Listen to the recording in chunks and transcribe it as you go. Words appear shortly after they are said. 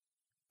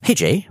Hey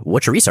Jay,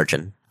 what you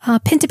researching?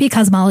 Pin-to-P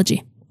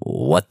cosmology.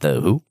 What the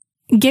who?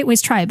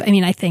 Gateway's tribe. I'm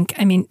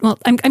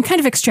kind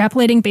of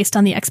extrapolating based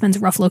on the X-Men's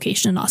rough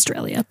location in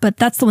Australia, but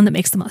that's the one that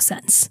makes the most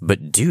sense.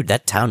 But dude,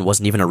 that town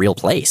wasn't even a real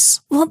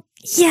place. Well,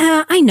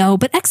 yeah, I know,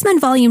 but X-Men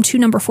Volume 2,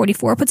 number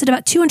 44 puts it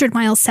about 200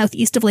 miles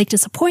southeast of Lake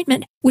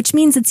Disappointment, which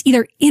means it's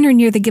either in or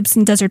near the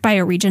Gibson Desert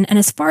bioregion, and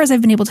as far as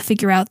I've been able to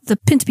figure out, the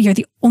Pin-to-P are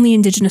the only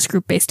indigenous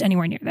group based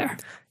anywhere near there.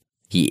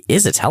 He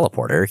is a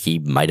teleporter. He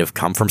might have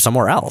come from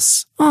somewhere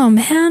else. Oh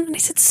man, I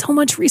did so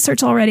much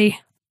research already.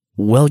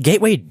 Well,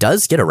 Gateway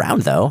does get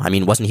around, though. I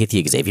mean, wasn't he at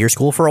the Xavier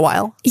School for a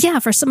while? Yeah,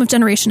 for some of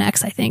Generation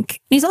X, I think. And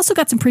he's also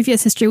got some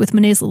previous history with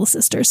Monet's little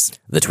sisters.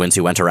 The twins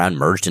who went around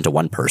merged into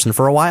one person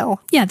for a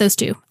while? Yeah, those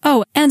two.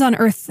 Oh, and on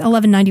Earth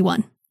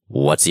 1191.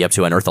 What's he up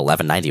to on Earth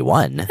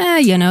 1191?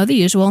 The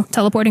usual.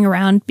 Teleporting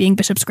around, being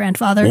Bishop's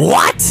grandfather.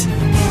 What?!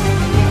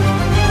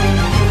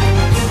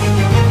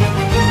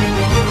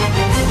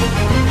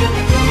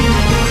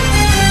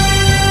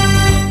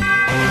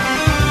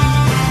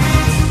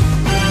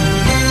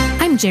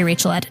 I'm J.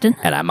 Rachel Edidin.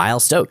 And I'm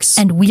Miles Stokes.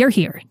 And we are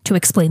here to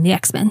explain the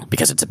X-Men.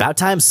 Because it's about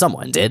time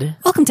someone did.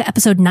 Welcome to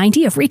episode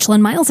 90 of Rachel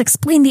and Miles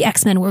Explain the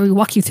X-Men, where we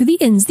walk you through the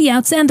ins, the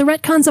outs, and the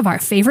retcons of our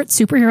favorite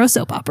superhero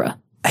soap opera.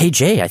 Hey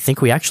Jay, I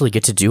think we actually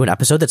get to do an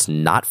episode that's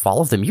not Fall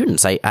of the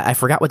Mutants. I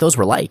forgot what those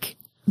were like.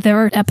 There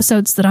are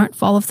episodes that aren't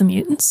Fall of the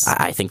Mutants?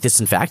 I think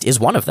this, in fact, is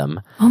one of them.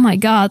 Oh my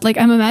god,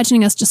 I'm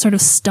imagining us just sort of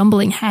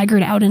stumbling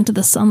haggard out into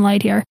the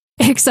sunlight here.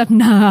 Except,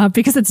 nah,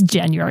 because it's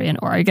January in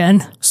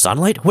Oregon.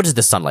 Sunlight? What is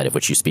the sunlight of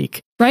which you speak?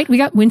 Right, we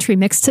got wintry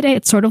mix today.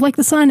 It's sort of like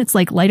the sun. It's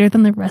lighter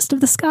than the rest of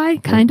the sky,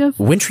 kind of.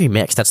 Wintry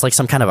mix? That's like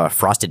some kind of a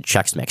frosted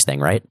Chex Mix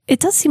thing, right? It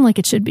does seem like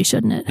it should be,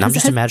 shouldn't it? I'm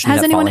just imagining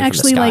Has that anyone falling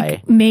actually from the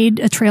sky. made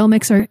a trail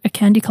mix or a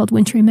candy called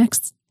wintry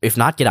mix? If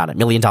not, get on it. $1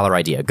 million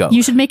idea. Go.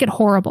 You should make it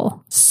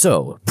horrible.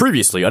 So,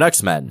 previously on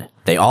X-Men,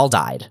 they all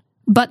died.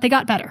 But they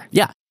got better.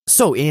 Yeah.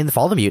 So, in the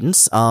Fall of the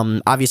Mutants,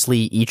 obviously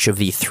each of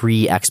the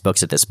 3 X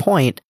books at this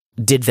point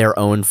did their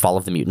own Fall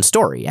of the Mutant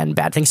story, and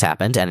bad things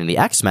happened, and in the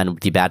X-Men,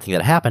 the bad thing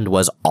that happened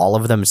was all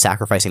of them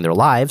sacrificing their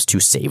lives to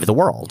save the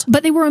world.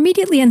 But they were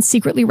immediately and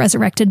secretly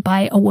resurrected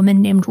by a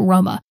woman named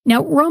Roma.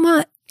 Now,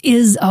 Roma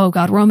is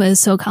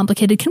so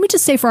complicated. Can we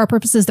just say for our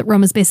purposes that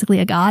Roma's basically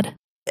a god?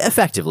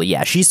 Effectively,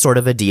 yeah. She's sort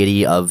of a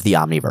deity of the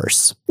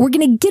Omniverse. We're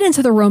going to get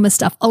into the Roma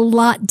stuff a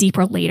lot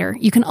deeper later.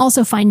 You can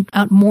also find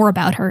out more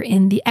about her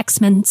in the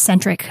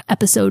X-Men-centric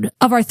episode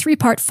of our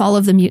 3-part Fall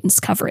of the Mutants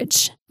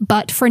coverage.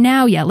 But for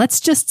now, yeah, let's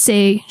just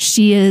say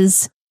she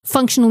is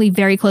functionally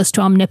very close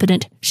to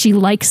omnipotent. She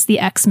likes the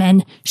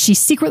X-Men. She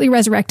secretly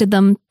resurrected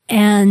them,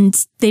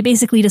 and they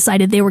basically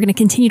decided they were going to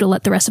continue to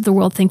let the rest of the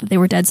world think that they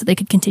were dead so they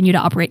could continue to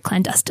operate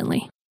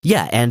clandestinely.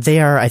 Yeah, and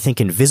they are, I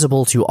think,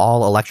 invisible to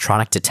all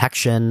electronic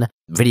detection.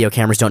 Video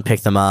cameras don't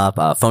pick them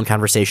up. Phone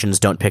conversations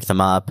don't pick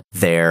them up.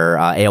 Their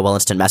AOL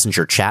Instant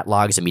Messenger chat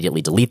logs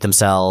immediately delete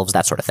themselves,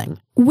 that sort of thing.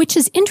 Which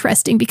is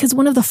interesting because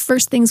one of the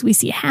first things we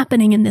see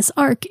happening in this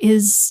arc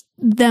is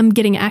them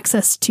getting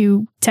access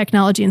to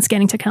technology and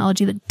scanning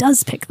technology that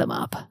does pick them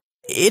up.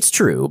 It's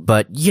true,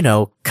 but,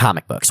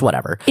 comic books,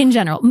 whatever. In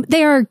general,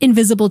 they are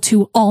invisible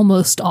to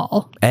almost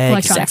all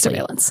electronic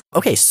surveillance.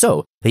 Okay,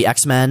 so the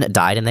X-Men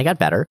died and they got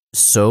better.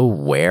 So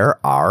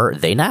where are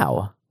they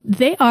now?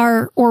 They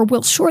are, or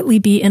will shortly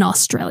be, in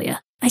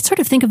Australia. I sort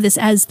of think of this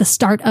as the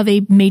start of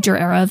a major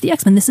era of the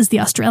X-Men. This is the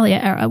Australia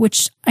era,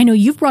 which I know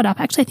you've brought up.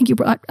 Actually, I think you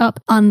brought up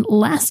on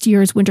last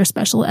year's winter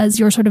special as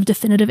your sort of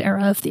definitive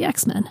era of the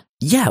X-Men.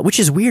 Yeah, which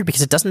is weird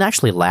because it doesn't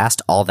actually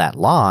last all that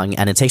long,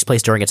 and it takes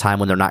place during a time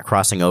when they're not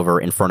crossing over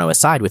Inferno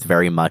Aside with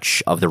very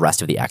much of the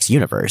rest of the X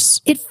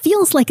universe. It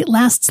feels like it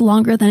lasts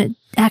longer than it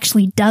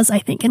actually does, I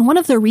think. And one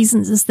of the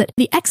reasons is that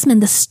the X-Men,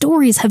 the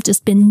stories have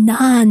just been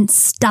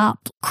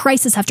non-stop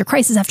crisis after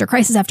crisis after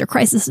crisis after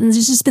crisis. And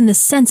there's just been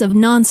this sense of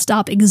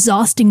non-stop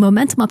exhausting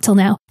momentum up till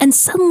now. And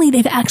suddenly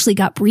they've actually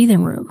got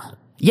breathing room.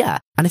 Yeah,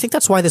 and I think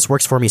that's why this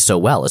works for me so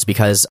well, is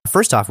because,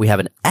 first off, we have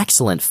an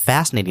excellent,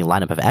 fascinating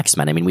lineup of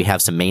X-Men. I mean, we have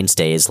some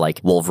mainstays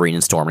like Wolverine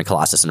and Storm and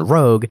Colossus and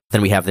Rogue.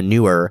 Then we have the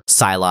newer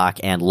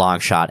Psylocke and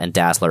Longshot and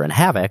Dazzler and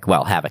Havoc.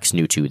 Well, Havoc's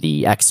new to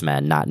the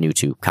X-Men, not new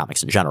to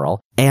comics in general.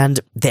 And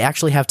they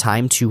actually have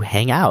time to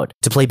hang out,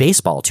 to play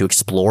baseball, to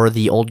explore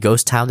the old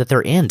ghost town that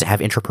they're in, to have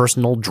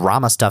interpersonal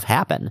drama stuff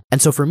happen.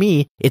 And so for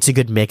me, it's a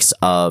good mix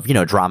of,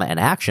 drama and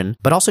action,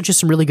 but also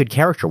just some really good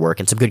character work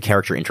and some good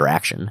character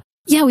interaction.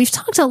 Yeah, we've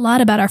talked a lot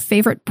about our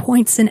favorite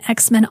points in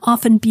X-Men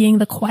often being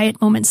the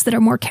quiet moments that are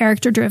more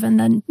character-driven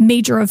than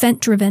major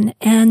event-driven,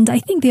 and I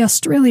think the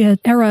Australia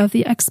era of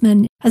the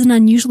X-Men has an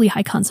unusually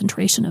high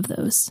concentration of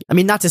those. I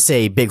mean, not to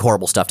say big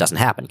horrible stuff doesn't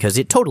happen, because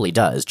it totally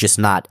does, just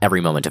not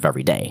every moment of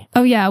every day.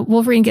 Oh yeah,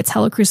 Wolverine gets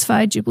hella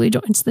crucified, Jubilee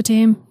joins the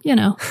team,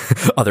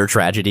 Other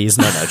tragedies?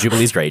 No,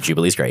 Jubilee's great,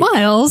 Jubilee's great.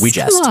 Miles, we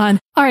jest. Come on.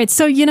 All right,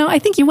 so, I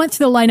think you went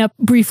through the lineup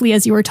briefly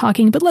as you were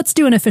talking, but let's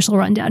do an official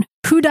rundown.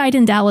 Who died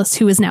in Dallas,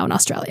 who is now in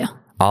Australia?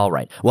 All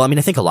right. Well, I mean,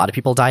 I think a lot of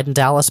people died in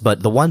Dallas,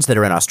 but the ones that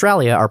are in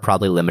Australia are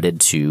probably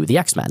limited to the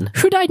X-Men.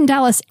 Who died in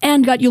Dallas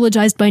and got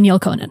eulogized by Neil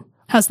Conan?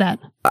 How's that?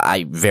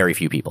 Very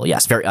few people.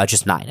 Yes,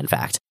 just 9, in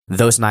fact.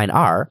 Those 9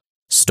 are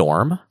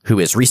Storm, who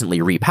is recently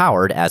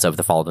repowered as of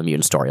the Fall of the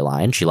Mutant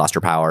storyline. She lost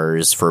her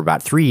powers for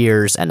about 3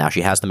 years, and now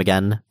she has them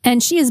again.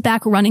 And she is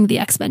back running the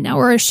X-Men now,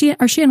 or are she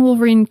and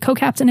Wolverine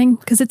co-captaining?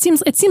 Because it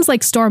seems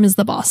like Storm is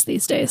the boss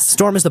these days.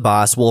 Storm is the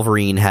boss.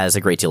 Wolverine has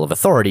a great deal of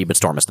authority, but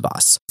Storm is the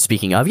boss.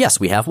 Speaking of, yes,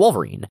 we have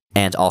Wolverine.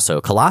 And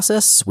also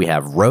Colossus. We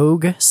have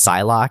Rogue,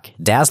 Psylocke,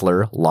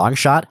 Dazzler,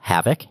 Longshot,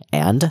 Havoc,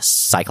 and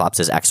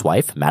Cyclops'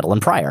 ex-wife, Madeline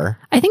Pryor.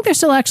 I think they're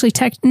still actually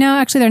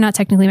they're not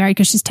technically married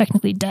because she's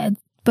technically dead.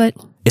 But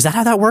is that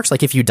how that works?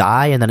 Like if you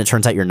die and then it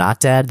turns out you're not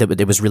dead, that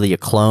it was really a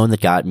clone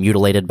that got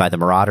mutilated by the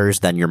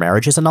Marauders, then your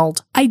marriage is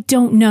annulled? I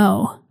don't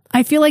know.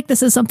 I feel like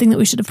this is something that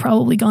we should have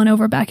probably gone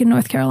over back in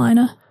North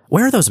Carolina.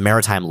 Where are those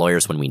maritime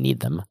lawyers when we need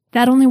them?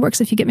 That only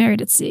works if you get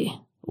married at sea.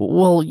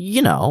 Well,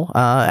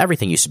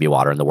 everything used to be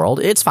water in the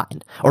world. It's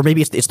fine. Or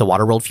maybe it's the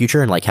Waterworld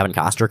future and like Kevin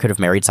Costner could have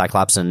married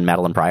Cyclops and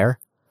Madeline Pryor.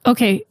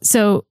 Okay,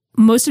 so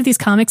most of these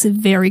comics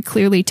very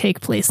clearly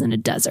take place in a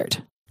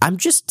desert. I'm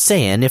just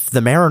saying, if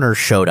the Mariners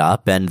showed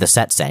up and the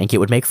set sank, it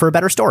would make for a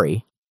better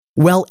story.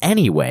 Well,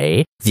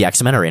 anyway, the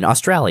X-Men are in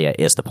Australia,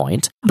 is the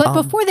point. But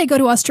before they go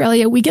to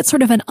Australia, we get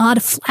sort of an odd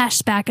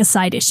flashback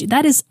aside issue.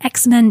 That is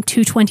X-Men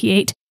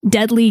 228,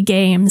 Deadly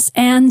Games.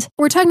 And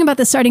we're talking about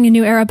this starting a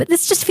new era, but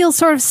this just feels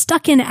sort of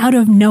stuck in out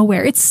of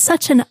nowhere. It's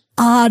such an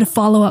odd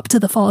follow-up to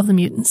the Fall of the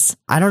Mutants.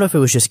 I don't know if it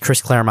was just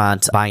Chris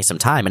Claremont buying some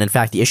time, and in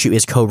fact, the issue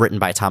is co-written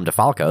by Tom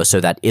DeFalco, so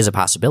that is a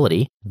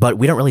possibility, but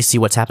we don't really see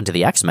what's happened to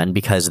the X-Men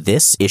because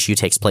this issue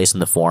takes place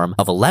in the form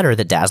of a letter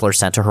that Dazzler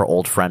sent to her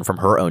old friend from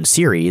her own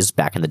series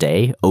back in the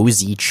day,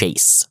 O.Z.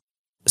 Chase.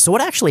 So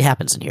what actually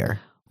happens in here?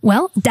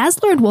 Well,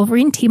 Dazzler and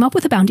Wolverine team up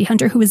with a bounty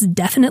hunter who is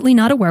definitely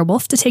not a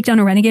werewolf to take down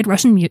a renegade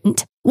Russian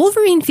mutant.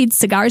 Wolverine feeds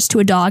cigars to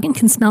a dog and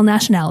can smell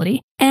nationality.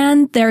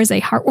 And there is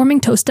a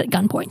heartwarming toast at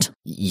gunpoint.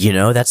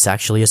 That's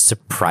actually a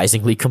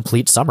surprisingly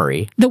complete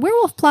summary. The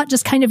werewolf plot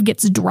just kind of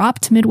gets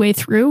dropped midway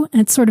through,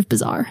 and it's sort of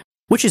bizarre.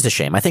 Which is a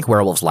shame. I think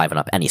werewolves liven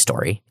up any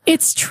story.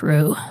 It's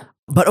true.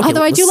 But okay,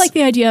 although I do like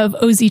the idea of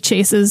O.Z.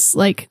 Chase's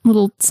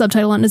little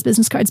subtitle on his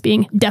business cards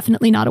being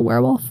definitely not a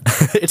werewolf.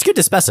 It's good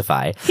to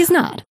specify. He's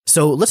not.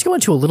 So let's go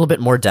into a little bit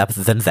more depth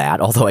than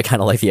that, although I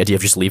kind of like the idea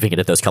of just leaving it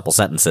at those couple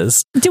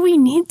sentences. Do we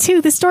need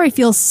to? This story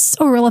feels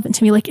so relevant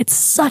to me. It's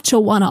such a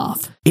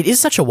one-off. It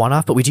is such a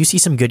one-off, but we do see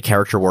some good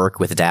character work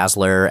with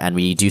Dazzler, and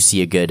we do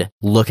see a good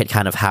look at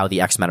kind of how the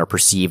X-Men are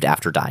perceived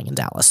after dying in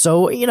Dallas.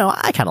 So,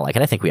 I kind of like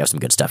it. I think we have some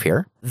good stuff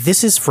here.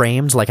 This is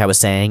framed, like I was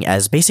saying,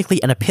 as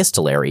basically an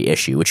epistolary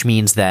issue, which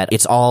means that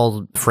it's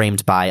all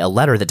framed by a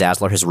letter that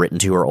Dazzler has written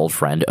to her old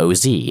friend,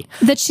 O.Z.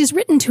 That she's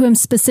written to him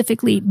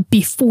specifically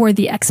before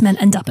the X-Men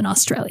end up in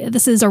Australia.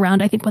 This is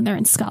around, I think, when they're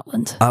in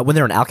Scotland. When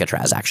they're in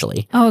Alcatraz,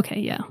 actually. Oh, okay,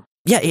 yeah.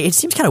 Yeah, it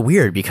seems kind of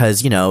weird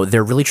because,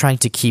 they're really trying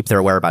to keep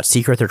their whereabouts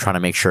secret. They're trying to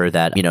make sure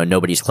that,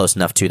 nobody's close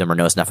enough to them or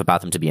knows enough about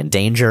them to be in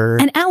danger.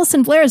 And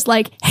Alison Blair is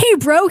like, hey,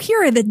 bro,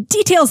 here are the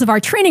details of our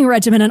training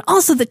regimen and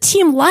also the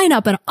team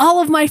lineup and all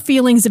of my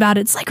feelings about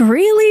it. It's like,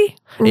 really?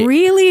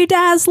 Really,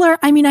 Dazzler?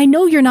 I mean, I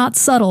know you're not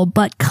subtle,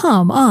 but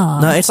come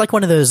on. No, it's like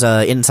one of those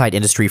inside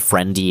industry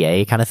friend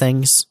DA kind of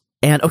things.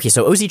 And okay,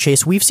 so O.Z.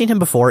 Chase, we've seen him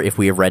before if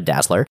we have read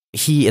Dazzler.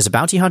 He is a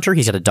bounty hunter.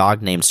 He's got a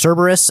dog named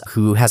Cerberus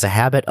who has a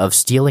habit of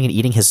stealing and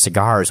eating his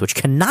cigars, which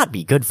cannot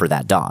be good for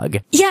that dog.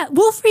 Yeah,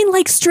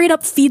 Wolverine straight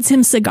up feeds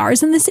him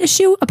cigars in this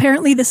issue.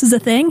 Apparently this is a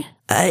thing.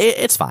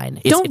 It's fine.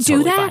 Don't do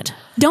totally that. Fine.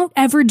 Don't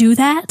ever do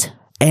that.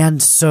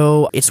 And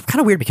so it's kind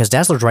of weird because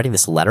Dazzler's writing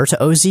this letter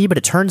to OZ, but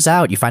it turns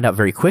out you find out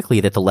very quickly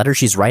that the letter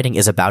she's writing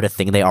is about a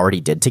thing they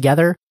already did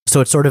together.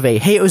 So it's sort of a,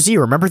 hey, OZ,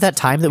 remember that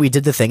time that we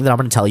did the thing that I'm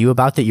going to tell you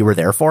about that you were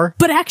there for?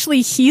 But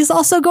actually, he's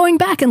also going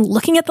back and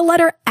looking at the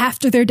letter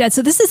after they're dead.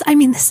 So this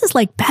is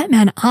like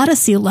Batman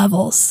Odyssey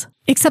levels.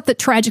 Except that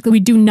tragically, we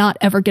do not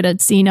ever get a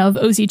scene of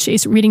O.Z.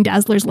 Chase reading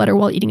Dazzler's letter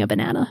while eating a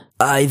banana.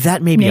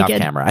 That may be naked.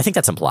 Off camera. I think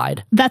that's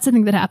implied. That's the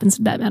thing that happens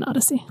in Batman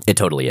Odyssey. It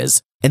totally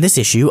is. In this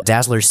issue,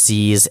 Dazzler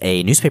sees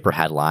a newspaper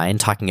headline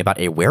talking about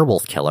a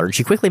werewolf killer, and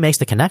she quickly makes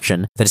the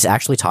connection that it's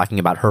actually talking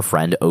about her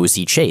friend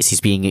O.Z. Chase.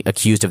 He's being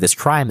accused of this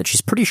crime that she's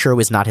pretty sure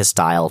was not his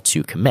style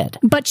to commit.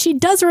 But she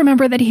does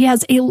remember that he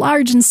has a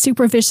large and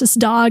super vicious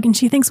dog, and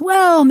she thinks,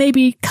 well,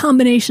 maybe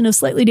combination of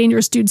slightly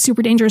dangerous dude,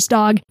 super dangerous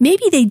dog.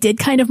 Maybe they did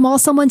kind of maul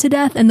someone to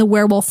death, and the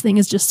werewolf thing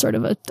is just sort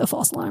of a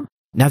false alarm.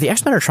 Now, the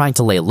X-Men are trying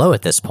to lay low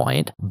at this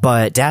point,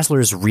 but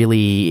Dazzler's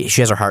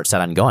she has her heart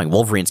set on going.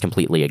 Wolverine's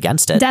completely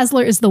against it.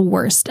 Dazzler is the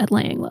worst at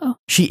laying low.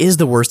 She is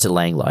the worst at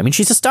laying low. I mean,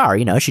 she's a star,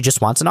 she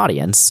just wants an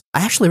audience.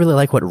 I actually really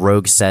like what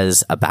Rogue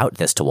says about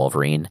this to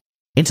Wolverine.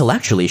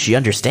 Intellectually, she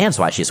understands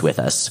why she's with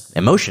us.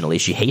 Emotionally,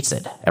 she hates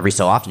it. Every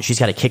so often, she's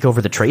got to kick over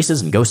the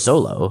traces and go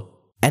solo.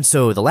 And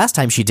so the last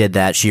time she did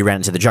that, she ran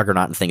into the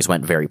Juggernaut and things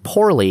went very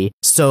poorly.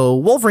 So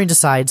Wolverine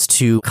decides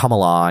to come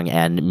along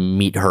and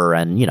meet her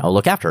and,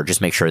 look after her.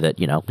 Just make sure that,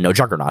 no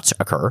Juggernauts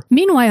occur.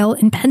 Meanwhile,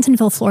 in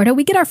Pentonville, Florida,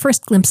 we get our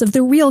first glimpse of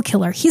the real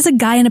killer. He's a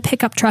guy in a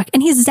pickup truck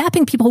and he's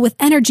zapping people with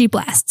energy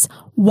blasts.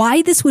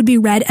 Why this would be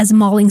read as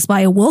maulings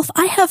by a wolf,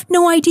 I have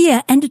no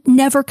idea, and it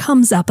never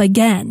comes up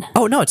again.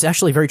 Oh, no, it's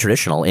actually very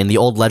traditional. In the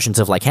old legends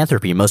of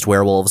lycanthropy, most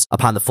werewolves,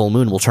 upon the full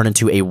moon, will turn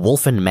into a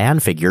wolfen man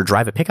figure,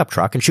 drive a pickup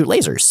truck, and shoot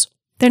lasers.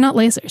 They're not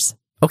lasers.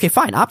 Okay,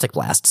 fine, optic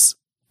blasts.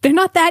 They're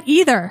not that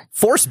either.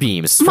 Force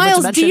beams.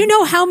 Miles, do you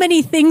know how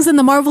many things in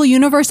the Marvel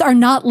Universe are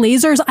not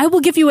lasers? I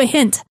will give you a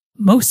hint.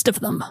 Most of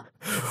them.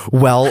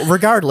 Well,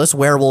 regardless,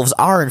 werewolves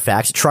are in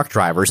fact truck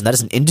drivers, and that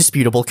is an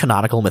indisputable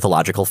canonical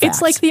mythological fact.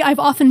 It's like the I've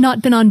often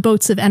not been on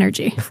boats of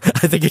energy.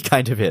 I think it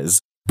kind of is.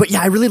 But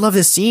yeah, I really love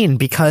this scene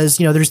because,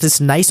 there's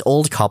this nice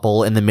old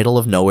couple in the middle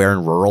of nowhere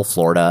in rural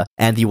Florida,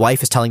 and the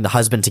wife is telling the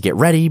husband to get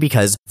ready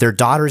because their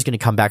daughter is going to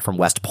come back from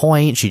West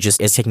Point. She just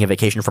is taking a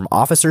vacation from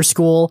officer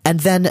school,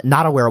 and then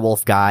not a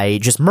werewolf guy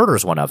just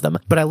murders one of them.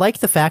 But I like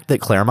the fact that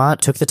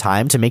Claremont took the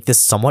time to make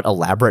this somewhat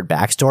elaborate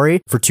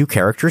backstory for two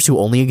characters who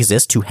only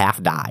exist to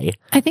half die.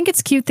 I think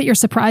it's cute that you're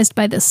surprised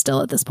by this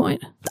still at this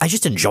point. I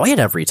just enjoy it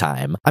every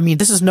time. I mean,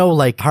 this is no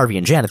Harvey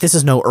and Janet. This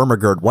is no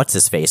Ermagerd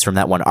What's-His-Face from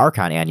that one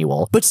Archon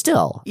annual, but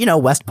still.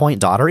 West Point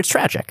daughter, it's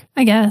tragic.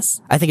 I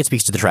guess. I think it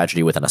speaks to the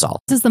tragedy within us all.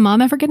 Does the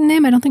mom ever get a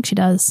name? I don't think she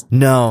does.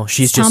 No,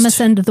 she's just... Thomas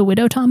and the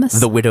Widow Thomas?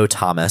 The Widow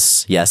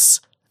Thomas,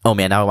 yes. Oh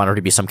man, now I want her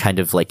to be some kind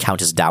of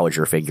Countess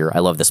Dowager figure. I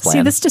love this plan.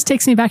 See, this just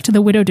takes me back to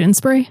the Widow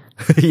Doonesbury.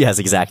 Yes,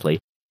 exactly.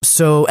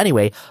 So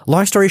anyway,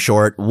 long story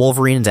short,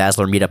 Wolverine and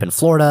Dazzler meet up in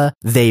Florida.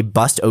 They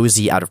bust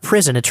OZ out of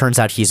prison. It turns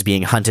out he's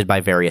being hunted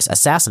by various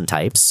assassin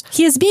types.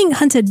 He is being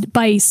hunted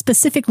by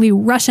specifically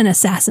Russian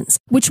assassins,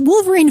 which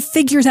Wolverine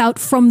figures out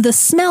from the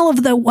smell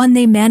of the one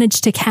they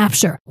managed to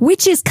capture,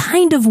 which is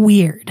kind of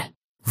weird.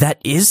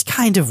 That is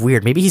kind of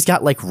weird. Maybe he's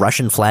got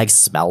Russian flag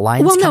smell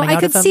lines coming out of him. Well, no, I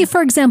could see,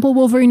 for example,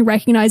 Wolverine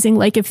recognizing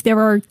if there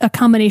are a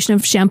combination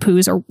of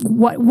shampoos or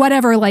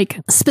whatever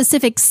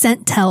specific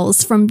scent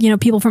tells from,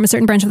 people from a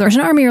certain branch of the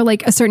Russian army or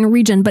a certain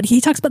region. But he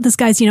talks about this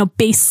guy's,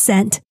 base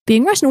scent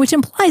being Russian, which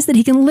implies that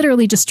he can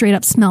literally just straight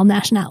up smell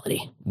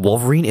nationality.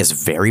 Wolverine is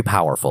very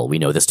powerful. We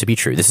know this to be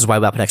true. This is why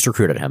Weapon X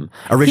recruited him.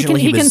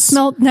 Originally, he can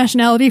smell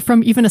nationality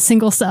from even a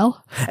single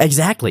cell.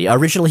 Exactly.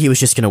 Originally, he was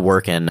just going to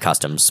work in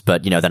customs,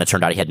 but then it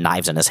turned out he had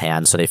knives in his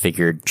hand, so they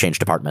figured change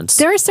departments.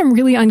 There are some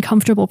really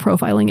uncomfortable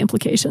profiling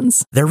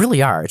implications. There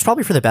really are. It's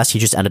probably for the best he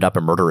just ended up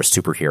a murderous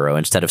superhero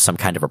instead of some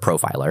kind of a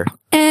profiler.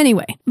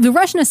 Anyway, the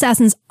Russian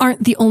assassins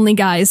aren't the only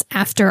guys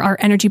after our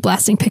energy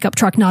blasting pickup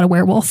truck, not a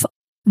werewolf.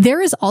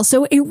 There is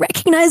also a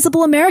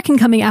recognizable American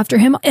coming after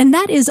him, and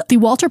that is the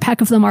Walter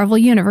Peck of the Marvel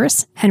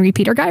Universe, Henry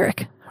Peter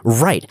Gyrick.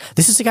 Right.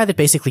 This is a guy that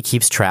basically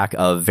keeps track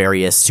of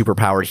various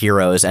superpowered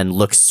heroes and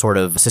looks sort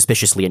of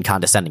suspiciously and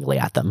condescendingly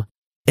at them.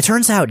 It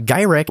turns out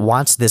Gyrick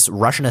wants this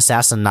Russian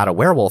assassin, not a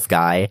werewolf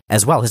guy,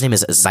 as well. His name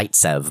is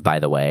Zaitsev, by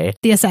the way.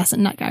 The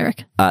assassin, not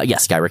Gyrick.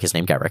 Yes, Gyrick, his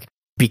name Gyrick.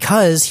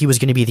 Because he was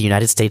going to be the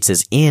United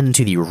States' in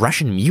to the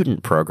Russian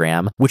mutant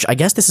program, which I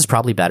guess this is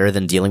probably better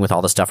than dealing with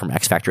all the stuff from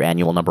X Factor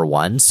Annual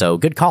 #1, so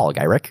good call,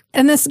 Gyrick.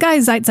 And this guy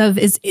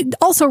Zaitsev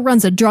also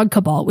runs a drug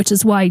cabal, which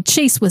is why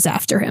Chase was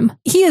after him.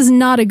 He is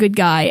not a good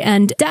guy,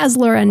 and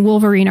Dazzler and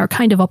Wolverine are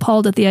kind of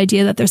appalled at the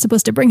idea that they're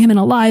supposed to bring him in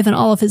alive and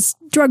all of his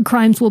drug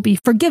crimes will be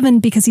forgiven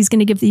because he's going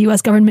to give the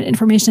US government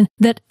information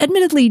that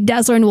admittedly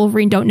Dazzler and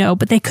Wolverine don't know,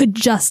 but they could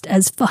just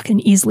as fucking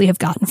easily have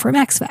gotten from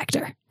X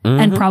Factor.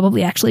 And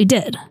probably actually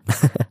did.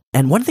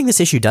 And one thing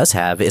this issue does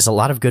have is a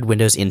lot of good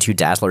windows into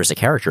Dazzler as a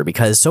character,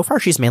 because so far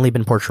she's mainly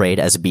been portrayed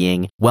as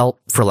being, well,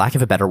 for lack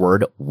of a better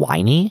word,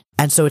 whiny.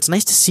 And so it's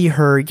nice to see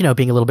her,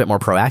 being a little bit more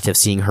proactive,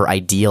 seeing her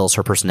ideals,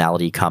 her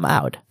personality come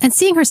out. And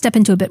seeing her step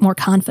into a bit more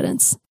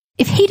confidence.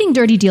 If hating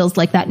dirty deals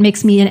like that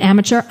makes me an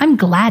amateur, I'm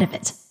glad of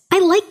it. I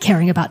like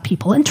caring about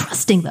people and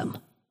trusting them.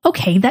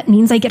 Okay, that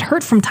means I get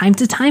hurt from time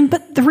to time,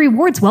 but the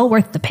reward's well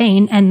worth the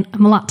pain, and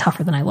I'm a lot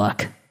tougher than I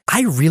look.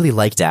 I really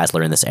like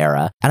Dazzler in this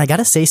era, and I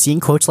gotta say, seeing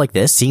quotes like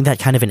this, seeing that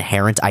kind of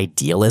inherent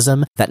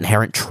idealism, that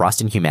inherent trust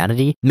in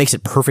humanity, makes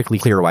it perfectly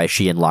clear why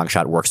she and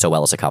Longshot work so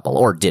well as a couple,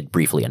 or did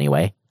briefly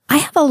anyway. I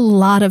have a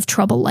lot of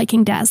trouble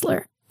liking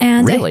Dazzler.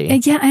 And really?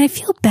 I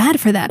feel bad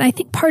for that. I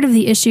think part of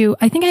the issue,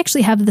 I think I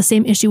actually have the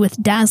same issue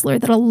with Dazzler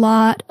that a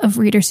lot of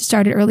readers who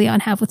started early on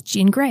have with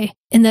Jean Grey.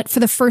 In that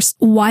for the first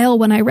while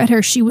when I read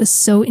her, she was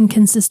so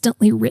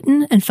inconsistently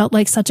written and felt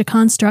like such a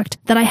construct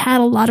that I had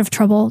a lot of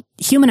trouble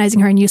humanizing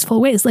her in useful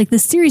ways. Like the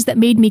series that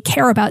made me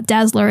care about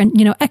Dazzler and,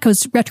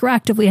 echoes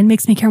retroactively and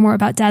makes me care more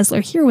about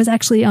Dazzler here was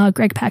actually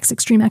Greg Pak's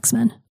Extreme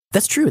X-Men.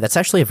 That's true. That's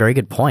actually a very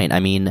good point. I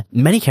mean,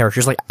 many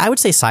characters, I would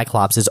say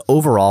Cyclops is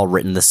overall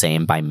written the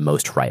same by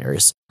most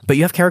writers. But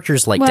you have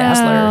characters like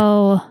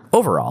Dazzler.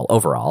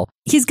 Overall.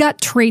 He's got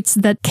traits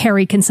that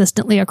carry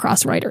consistently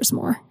across writers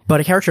more.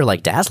 But a character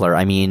like Dazzler,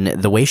 I mean,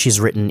 the way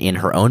she's written in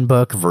her own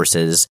book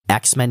versus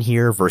X-Men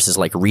here versus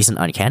recent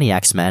Uncanny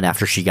X-Men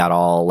after she got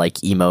all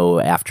emo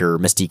after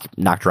Mystique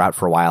knocked her out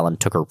for a while and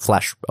took her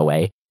flesh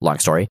away. Long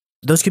story.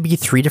 Those could be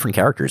 3 different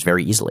characters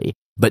very easily.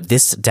 But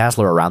this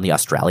Dazzler around the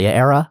Australia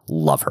era,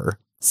 love her.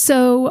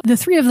 So the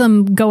 3 of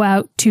them go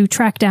out to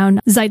track down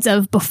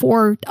Zaitsev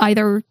before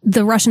either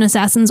the Russian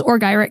assassins or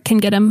Gyrich can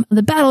get him.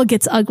 The battle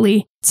gets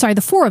ugly. Sorry,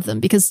 the 4 of them,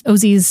 because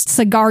Ozzy's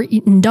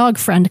cigar-eating dog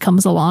friend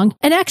comes along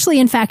and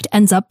actually, in fact,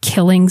 ends up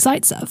killing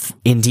Zaitsev.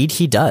 Indeed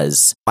he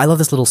does. I love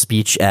this little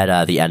speech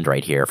at the end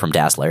right here from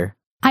Dazzler.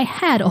 I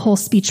had a whole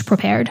speech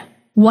prepared.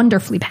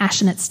 Wonderfully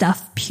passionate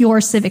stuff.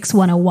 Pure Civics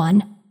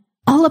 101.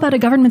 All about a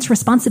government's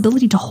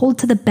responsibility to hold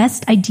to the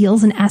best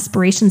ideals and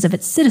aspirations of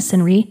its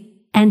citizenry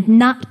and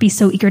not be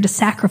so eager to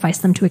sacrifice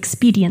them to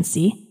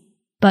expediency.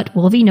 But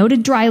Wolvie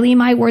noted dryly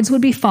my words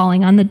would be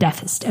falling on the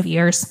deafest of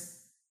ears.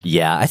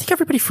 Yeah, I think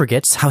everybody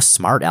forgets how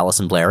smart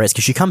Alison Blair is,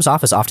 because she comes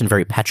off as often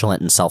very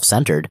petulant and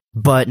self-centered.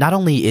 But not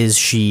only is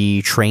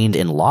she trained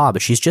in law,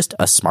 but she's just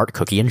a smart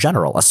cookie in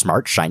general. A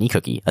smart, shiny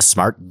cookie. A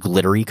smart,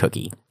 glittery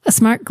cookie. A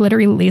smart,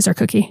 glittery laser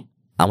cookie.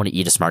 I want to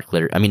eat a smart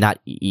glitter. I mean, not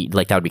eat,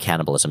 like that would be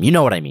cannibalism. You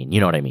know what I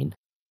mean.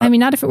 I mean,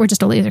 not if it were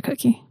just a laser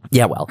cookie.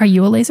 Yeah, well. Are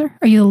you a laser?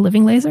 Are you a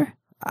living laser?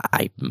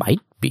 I might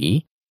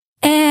be.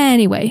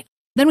 Anyway,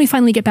 then we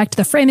finally get back to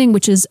the framing,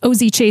 which is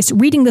Ozzy Chase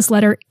reading this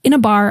letter in a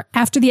bar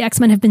after the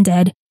X-Men have been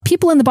dead.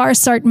 People in the bar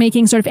start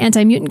making sort of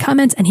anti-mutant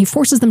comments, and he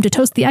forces them to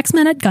toast the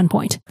X-Men at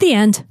gunpoint. The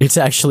end. It's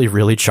actually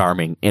really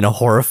charming in a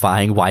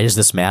horrifying, why is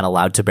this man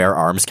allowed to bear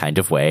arms kind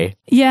of way.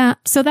 Yeah,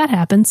 so that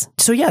happens.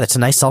 So yeah, that's a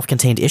nice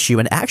self-contained issue,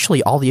 and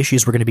actually all the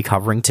issues we're going to be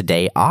covering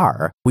today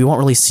are. We won't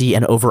really see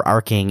an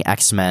overarching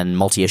X-Men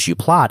multi-issue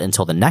plot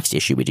until the next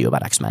issue we do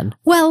about X-Men.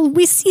 Well,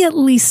 we see at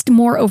least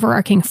more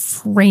overarching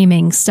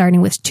framing starting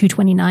with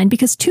 229,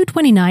 because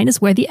 229 is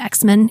where the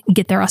X-Men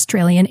get their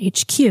Australian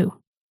HQ.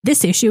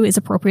 This issue is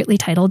appropriately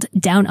titled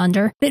Down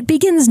Under. It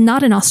begins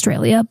not in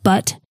Australia,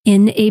 but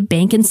in a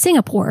bank in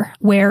Singapore,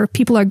 where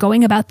people are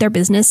going about their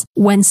business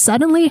when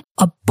suddenly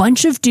a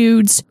bunch of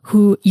dudes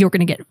who you're going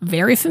to get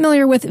very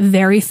familiar with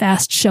very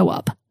fast show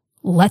up.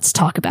 Let's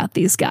talk about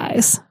these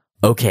guys.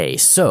 Okay,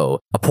 so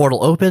a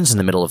portal opens in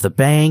the middle of the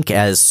bank,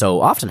 as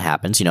so often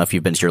happens. You know, if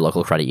you've been to your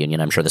local credit union,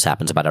 I'm sure this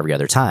happens about every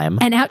other time.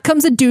 And out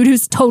comes a dude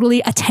who's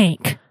totally a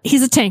tank.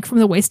 He's a tank from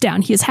the waist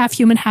down. He is half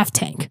human, half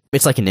tank.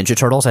 It's like in Ninja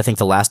Turtles. I think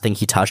the last thing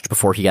he touched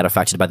before he got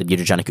affected by the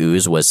mutagenic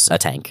ooze was a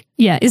tank.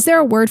 Yeah, is there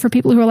a word for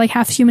people who are like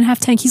half human, half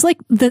tank? He's like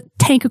the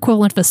tank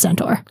equivalent of a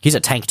centaur. He's a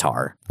tank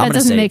tar. That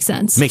doesn't make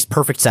sense. Makes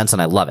perfect sense,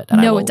 and I love it.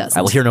 And no, it doesn't.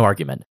 I will hear no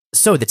argument.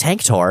 So the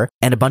tank tar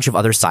and a bunch of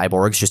other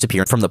cyborgs just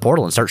appear from the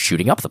portal and start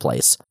shooting up the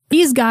place.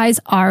 These guys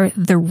are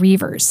the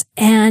Reavers,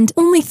 and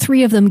only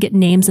 3 of them get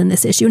names in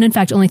this issue, and in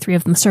fact, only 3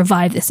 of them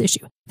survive this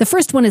issue. The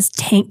first one is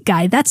Tank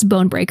Guy. That's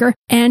Bonebreaker,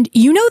 and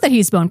you know that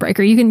he's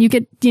Bonebreaker. You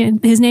get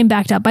his name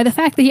backed up by the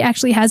fact that he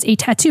actually has a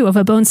tattoo of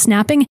a bone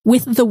snapping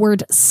with the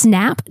word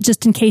snap,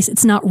 just in case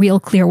it's not real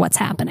clear what's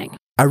happening.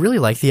 I really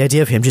like the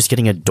idea of him just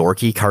getting a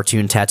dorky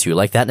cartoon tattoo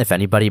like that, and if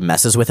anybody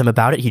messes with him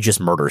about it, he just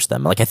murders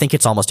them. Like, I think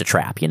it's almost a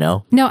trap, you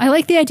know? No, I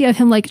like the idea of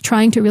him, like,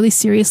 trying to really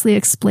seriously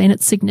explain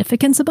its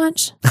significance a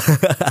bunch.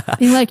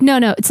 Being like,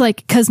 no, it's like,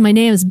 because my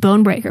name is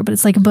Bonebreaker, but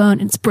it's like a bone,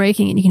 and it's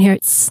breaking, and you can hear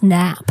it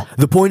snap.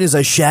 The point is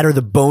I shatter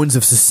the bones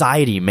of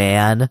society,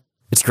 man.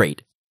 It's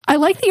great. I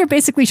like that you're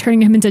basically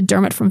turning him into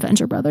Dermot from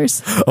Venture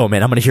Brothers. Oh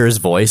man, I'm going to hear his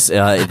voice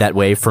that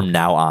way from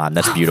now on.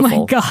 That's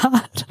beautiful. Oh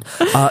my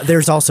God.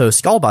 There's also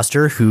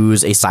Skullbuster,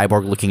 who's a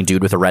cyborg-looking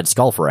dude with a red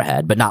skull for a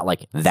head, but not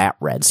like that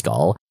red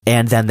skull.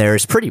 And then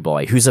there's Pretty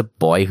Boy, who's a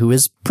boy who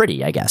is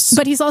pretty, I guess.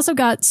 But he's also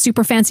got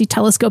super fancy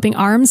telescoping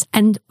arms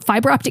and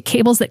fiber optic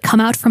cables that come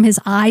out from his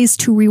eyes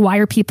to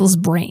rewire people's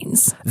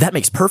brains. That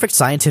makes perfect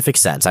scientific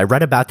sense. I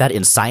read about that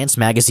in Science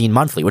Magazine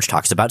Monthly, which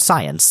talks about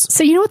science.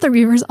 So you know what the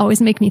Reavers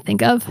always make me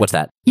think of? What's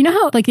that? You know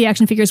how like the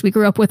action figures we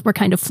grew up with were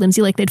kind of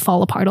flimsy, like they'd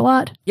fall apart a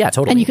lot? Yeah,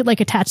 totally. And you could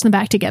like attach them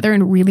back together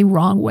in really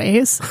wrong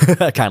ways.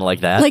 Kind of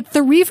like that. Like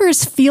the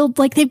Reavers feel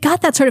like they've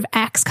got that sort of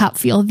Axe Cop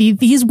feel.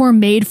 These were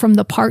made from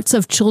the parts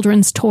of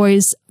children's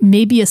toys,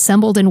 maybe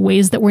assembled in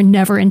ways that were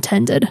never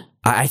intended.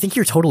 I think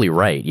you're totally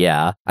right,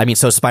 yeah. I mean,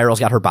 so Spiral's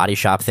got her body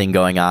shop thing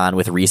going on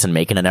with Reese and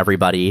Macon and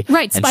everybody.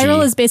 Right,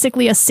 Spiral is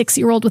basically a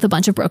 6-year-old with a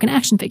bunch of broken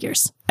action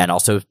figures. And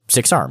also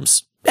 6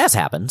 arms, as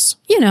happens.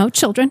 You know,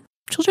 children.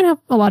 Children have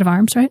a lot of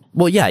arms, right?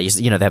 Well, yeah,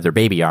 you know, they have their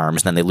baby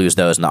arms, and then they lose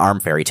those, and the arm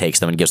fairy takes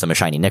them and gives them a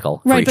shiny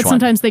nickel. Right, but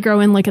sometimes they grow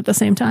in like at the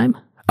same time.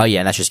 Oh yeah,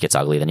 and that just gets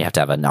ugly. Then you have to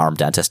have an arm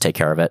dentist take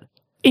care of it.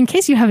 In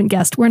case you haven't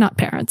guessed, we're not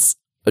parents.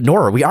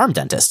 Nor are we arm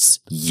dentists.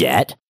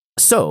 Yet.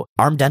 So,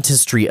 arm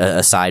dentistry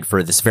aside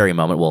for this very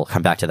moment, we'll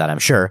come back to that, I'm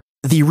sure.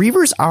 The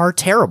Reavers are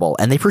terrible,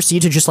 and they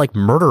proceed to just, like,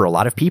 murder a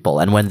lot of people.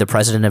 And when the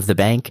president of the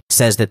bank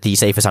says that the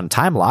safe is on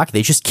time lock,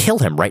 they just kill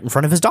him right in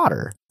front of his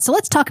daughter. So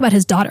let's talk about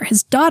his daughter.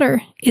 His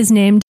daughter is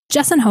named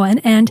Jessan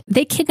Hoen, and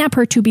they kidnap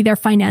her to be their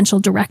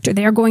financial director.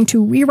 They are going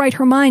to rewrite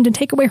her mind and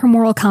take away her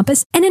moral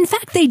compass. And in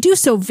fact, they do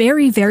so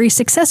very, very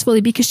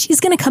successfully because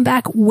she's going to come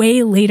back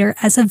way later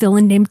as a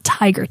villain named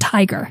Tiger.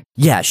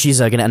 Yeah, she's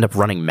going to end up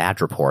running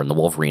Madripoor in the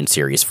Wolverine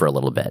series for a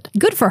little bit.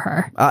 Good for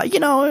her.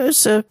 You know,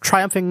 it's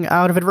triumphing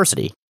out of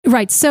adversity.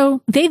 Right,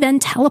 so they then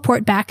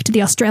teleport back to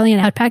the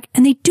Australian outback,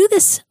 and they do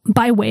this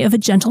by way of a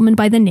gentleman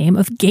by the name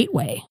of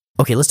Gateway.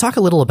 Okay, let's talk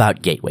a little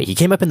about Gateway. He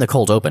came up in the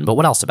cold open, but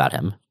what else about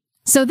him?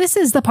 So this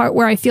is the part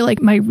where I feel like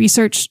my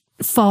research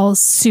falls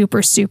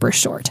super, super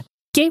short.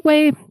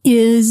 Gateway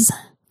is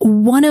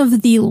one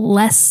of the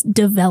less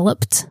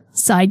developed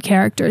side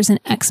characters in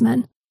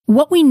X-Men.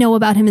 What we know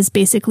about him is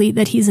basically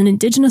that he's an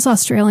Indigenous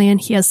Australian.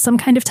 He has some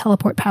kind of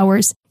teleport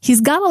powers.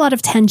 He's got a lot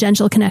of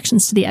tangential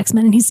connections to the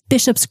X-Men, and he's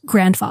Bishop's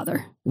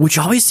grandfather. Which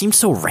always seems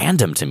so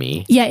random to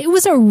me. Yeah, it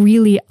was a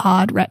really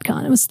odd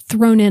retcon. It was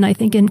thrown in, I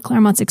think, in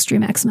Claremont's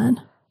Extreme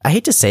X-Men. I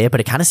hate to say it,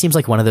 but it kind of seems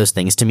like one of those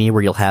things to me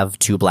where you'll have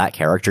two black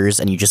characters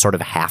and you just sort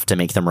of have to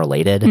make them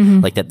related.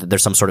 Like that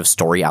there's some sort of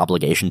story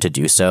obligation to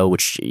do so,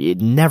 which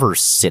it never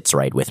sits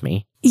right with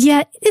me.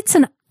 Yeah, it's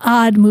an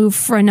odd move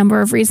for a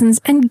number of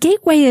reasons. And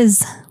Gateway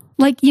is,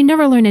 like, you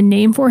never learn a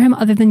name for him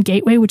other than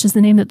Gateway, which is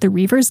the name that the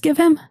Reavers give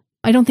him.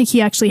 I don't think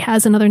he actually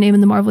has another name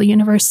in the Marvel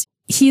Universe.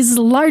 He's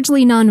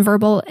largely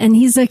nonverbal, and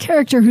he's a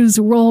character whose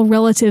role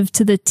relative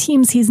to the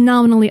teams he's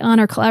nominally on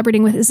or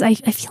collaborating with is, I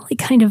feel like,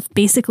 kind of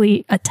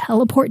basically a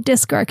teleport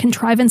disc or a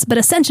contrivance, but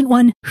a sentient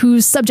one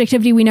whose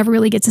subjectivity we never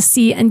really get to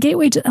see. And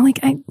Gateway,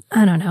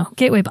 I don't know.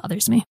 Gateway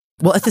bothers me.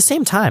 Well, at the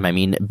same time, I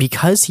mean,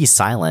 because he's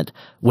silent,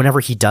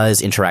 whenever he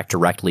does interact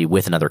directly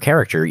with another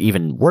character,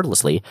 even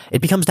wordlessly, it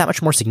becomes that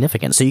much more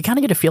significant. So you kind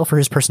of get a feel for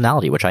his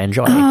personality, which I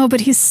enjoy. Oh,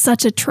 but he's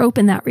such a trope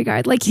in that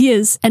regard. Like, he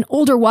is an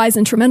older, wise,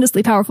 and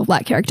tremendously powerful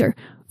black character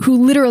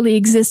who literally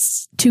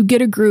exists to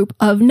get a group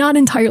of not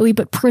entirely,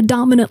 but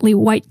predominantly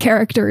white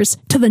characters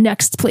to the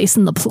next place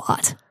in the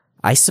plot.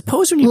 I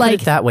suppose when you put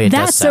it that way, it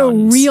does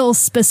sound... That's a real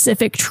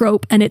specific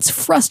trope, and it's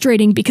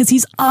frustrating because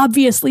he's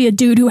obviously a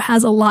dude who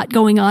has a lot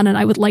going on, and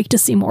I would like to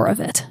see more of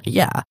it.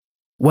 Yeah.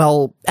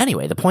 Well,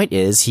 anyway, the point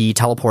is he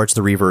teleports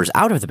the Reavers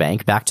out of the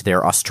bank back to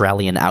their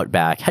Australian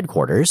Outback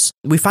headquarters.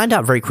 We find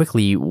out very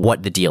quickly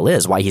what the deal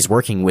is, why he's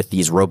working with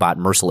these robot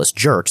merciless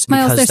jerks.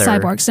 Miles, they're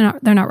cyborgs.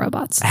 They're not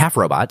robots. Half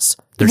robots.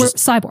 We're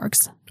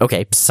cyborgs.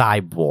 Okay,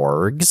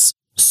 cyborgs.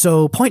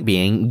 So, point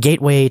being,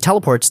 Gateway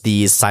teleports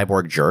these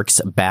cyborg jerks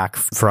back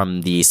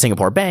from the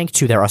Singapore bank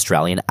to their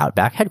Australian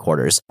Outback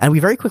headquarters, and we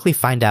very quickly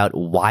find out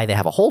why they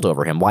have a hold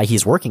over him, why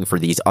he's working for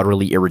these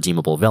utterly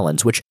irredeemable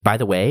villains, which, by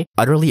the way,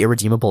 utterly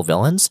irredeemable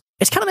villains,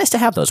 it's kind of nice to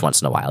have those once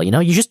in a while, you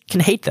know? You just can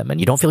hate them and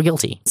you don't feel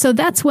guilty. So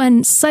that's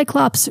when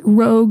Cyclops,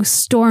 Rogue,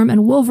 Storm,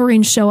 and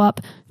Wolverine show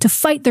up to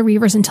fight the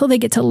Reavers until they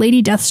get to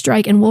Lady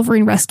Deathstrike and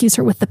Wolverine rescues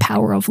her with the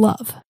power of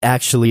love.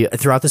 Actually,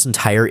 throughout this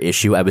entire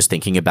issue, I was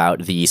thinking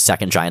about the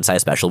second Giant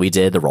Size special we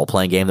did, the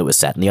role-playing game that was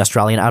set in the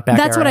Australian Outback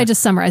That's era. what I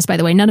just summarized, by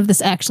the way. None of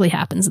this actually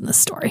happens in this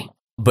story.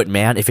 But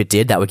man, if it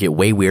did, that would get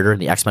way weirder and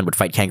the X-Men would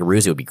fight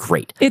kangaroos. It would be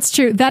great. It's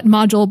true. That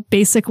module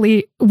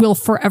basically will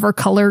forever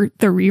color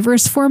the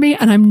Reavers for me,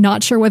 and I'm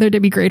not sure whether to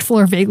be grateful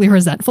or vaguely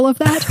resentful of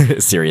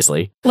that.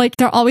 Seriously. Like,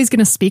 they're always going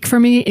to speak for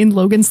me in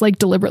Logan's, like,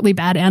 deliberately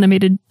bad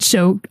animated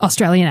show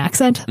Australian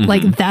accent. Mm-hmm.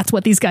 Like, that's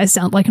what these guys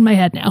sound like in my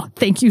head now.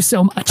 Thank you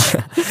so much.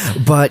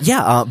 But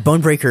yeah,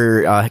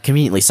 Bonebreaker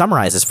conveniently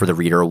summarizes for the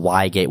reader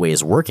why Gateway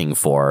is working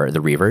for the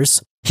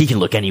Reavers. He can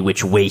look any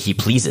which way he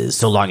pleases,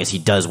 so long as he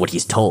does what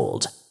he's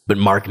told. But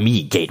mark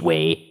me,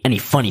 Gateway, any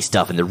funny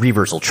stuff and the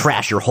Reavers will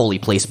trash your holy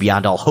place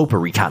beyond all hope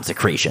of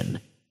reconsecration.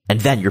 And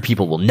then your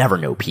people will never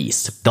know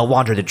peace. They'll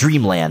wander the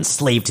dreamland,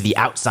 slave to the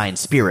outside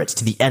spirits,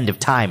 to the end of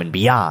time and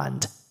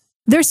beyond.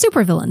 They're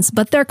supervillains,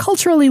 but they're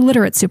culturally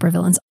literate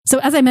supervillains. So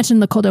as I mentioned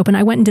in the cold open,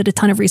 I went and did a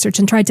ton of research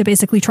and tried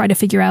to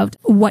figure out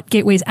what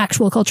Gateway's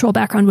actual cultural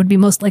background would be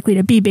most likely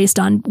to be based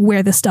on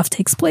where this stuff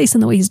takes place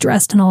and the way he's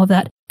dressed and all of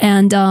that.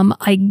 And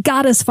I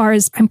got as far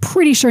as, I'm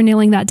pretty sure,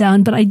 nailing that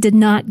down, but I did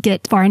not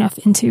get far enough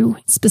into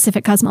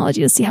specific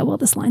cosmology to see how well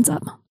this lines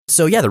up.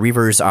 So yeah, the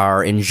Reavers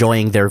are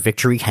enjoying their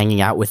victory, hanging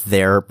out with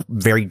their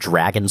very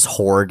Dragon's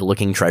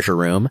Hoard-looking treasure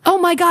room. Oh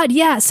my god,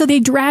 yeah. So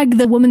they drag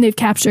the woman they've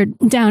captured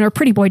down, or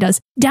Pretty Boy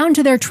does, down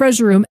to their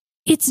treasure room.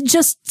 It's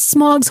just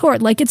Smaug's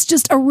hoard. Like, it's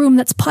just a room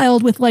that's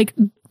piled with, like,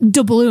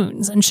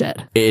 doubloons and shit.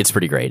 It's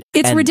pretty great.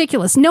 It's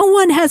ridiculous. No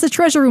one has a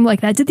treasure room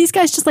like that. Did these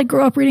guys just, like,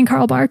 grow up reading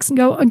Karl Barks and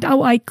go,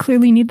 oh, I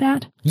clearly need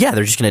that? Yeah,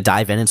 they're just going to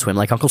dive in and swim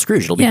like Uncle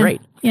Scrooge. It'll be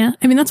great. Yeah,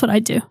 I mean, that's what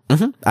I'd do.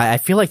 Mm-hmm. I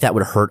feel like that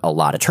would hurt a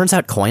lot. It turns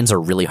out coins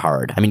are really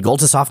hard. I mean,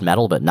 gold's a soft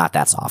metal, but not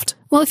that soft.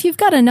 Well, if you've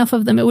got enough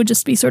of them, it would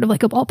just be sort of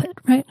like a ball pit,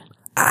 right?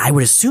 I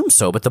would assume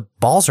so, but the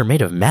balls are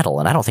made of metal,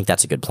 and I don't think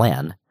that's a good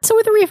plan. So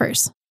are the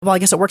Reavers. Well, I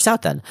guess it works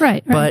out then.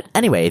 Right. But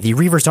anyway, the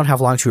Reavers don't have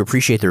long to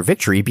appreciate their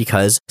victory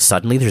because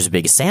suddenly there's a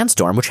big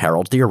sandstorm which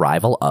heralds the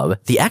arrival of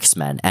the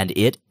X-Men, and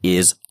it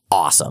is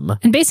awesome.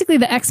 And basically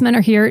the X-Men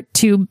are here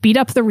to beat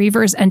up the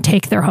Reavers and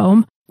take their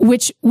home,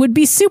 which would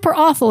be super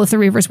awful if the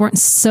Reavers weren't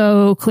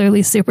so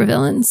clearly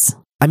supervillains.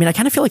 I mean, I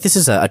kind of feel like this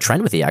is a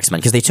trend with the X-Men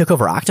because they took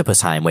over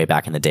Octopusheim way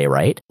back in the day,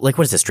 right? Like,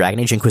 what is this, Dragon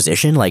Age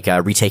Inquisition? Like,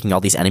 retaking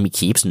all these enemy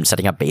keeps and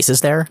setting up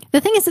bases there?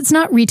 The thing is, it's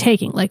not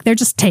retaking. Like, they're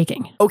just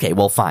taking. Okay,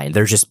 well, fine.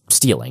 They're just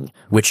stealing,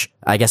 which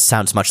I guess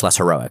sounds much less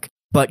heroic.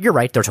 But you're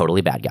right, they're totally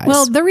bad guys.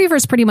 Well, the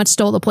Reavers pretty much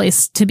stole the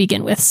place to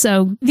begin with,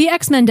 so the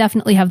X-Men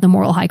definitely have the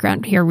moral high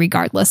ground here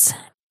regardless.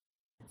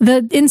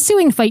 The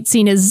ensuing fight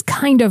scene is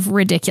kind of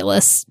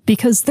ridiculous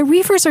because the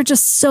Reavers are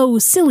just so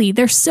silly.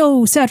 They're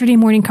so Saturday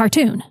morning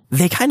cartoon.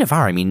 They kind of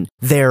are. I mean,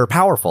 they're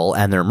powerful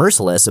and they're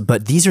merciless,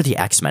 but these are the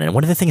X-Men. And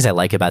one of the things I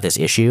like about this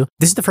issue,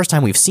 this is the first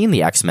time we've seen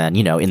the X-Men,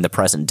 in the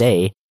present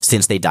day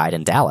since they died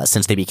in Dallas,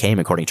 since they became,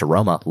 according to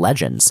Roma,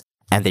 legends.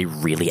 And they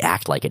really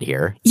act like it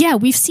here. Yeah,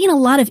 we've seen a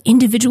lot of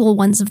individual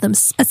ones of them,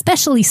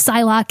 especially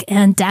Psylocke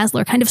and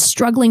Dazzler, kind of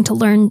struggling to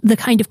learn the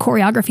kind of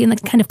choreography and the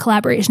kind of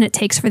collaboration it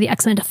takes for the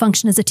X-Men to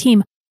function as a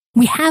team.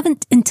 We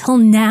haven't until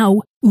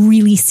now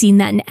really seen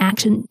that in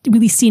action,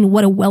 really seen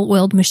what a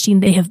well-oiled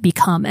machine they have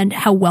become and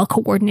how well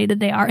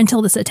coordinated they are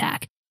until this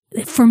attack.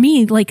 For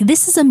me,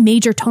 this is a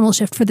major tonal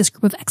shift for this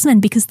group of X-Men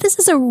because this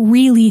is a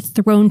really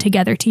thrown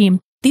together team.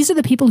 These are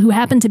the people who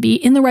happen to be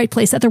in the right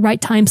place at the right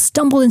time,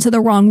 stumble into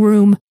the wrong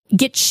room,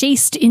 get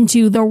chased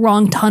into the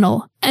wrong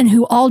tunnel, and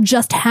who all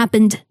just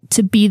happened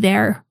to be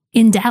there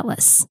in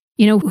Dallas.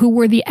 Who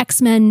were the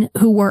X-Men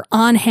who were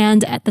on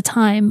hand at the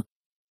time.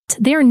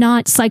 They're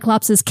not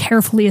Cyclops'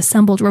 carefully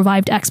assembled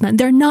revived X-Men.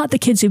 They're not the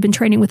kids who've been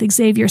training with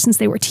Xavier since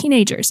they were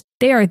teenagers.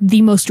 They are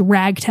the most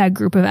ragtag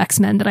group of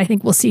X-Men that I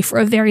think we'll see for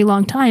a very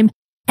long time.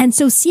 And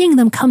so seeing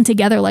them come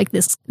together like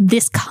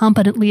this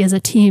competently as a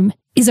team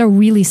is a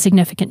really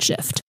significant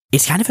shift.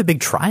 It's kind of a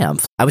big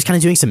triumph. I was kind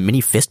of doing some mini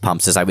fist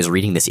pumps as I was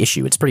reading this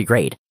issue. It's pretty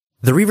great.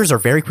 The Reavers are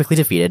very quickly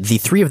defeated. The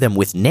three of them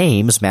with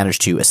names manage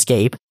to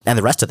escape, and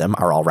the rest of them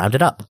are all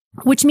rounded up.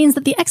 Which means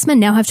that the X-Men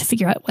now have to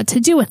figure out what to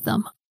do with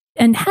them.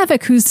 And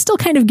Havoc, who's still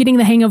kind of getting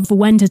the hang of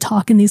when to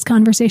talk in these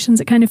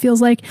conversations, it kind of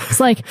feels like. It's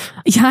like,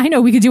 yeah, I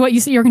know, we could do what you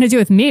said you were going to do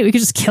with me. We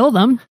could just kill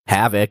them.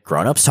 Havoc,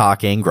 grown-ups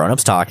talking.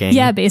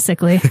 Yeah,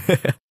 basically.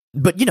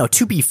 But,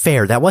 to be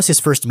fair, that was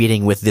his first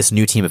meeting with this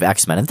new team of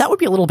X-Men, and that would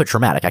be a little bit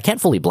traumatic. I can't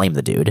fully blame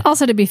the dude.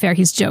 Also, to be fair,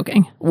 he's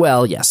joking.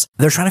 Well, yes.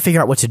 They're trying to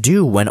figure out what to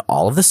do when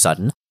all of a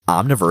sudden,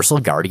 Omniversal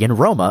Guardian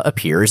Roma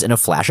appears in a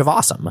flash of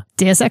awesome.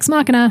 Deus Ex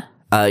Machina.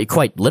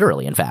 Quite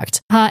literally, in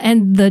fact.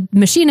 And the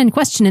machine in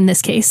question in this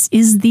case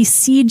is the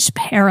Siege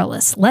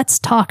Perilous. Let's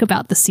talk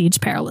about the Siege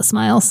Perilous,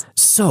 Miles.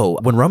 So,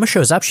 when Roma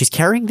shows up, she's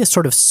carrying this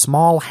sort of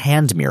small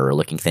hand mirror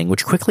looking thing,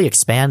 which quickly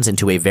expands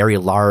into a very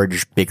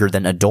large, bigger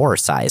than a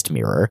door-sized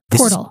mirror.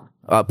 Portal.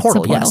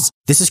 Portal, yes.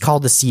 This is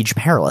called the Siege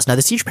Perilous. Now,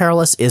 the Siege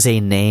Perilous is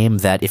a name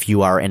that if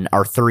you are an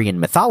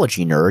Arthurian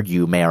mythology nerd,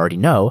 you may already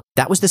know.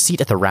 That was the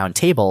seat at the Round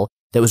Table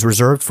that was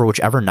reserved for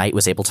whichever knight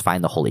was able to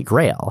find the Holy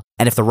Grail.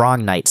 And if the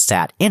wrong knight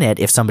sat in it,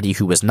 if somebody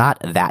who was not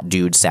that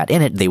dude sat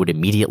in it, they would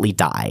immediately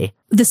die.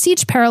 The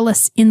Siege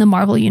Perilous in the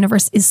Marvel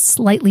Universe is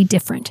slightly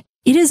different.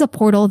 It is a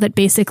portal that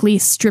basically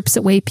strips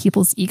away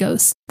people's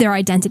egos, their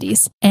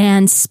identities,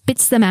 and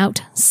spits them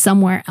out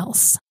somewhere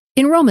else.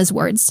 In Roma's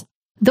words,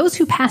 those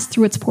who pass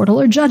through its portal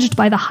are judged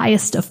by the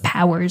highest of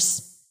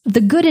powers. The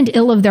good and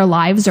ill of their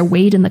lives are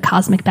weighed in the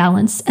cosmic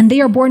balance, and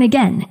they are born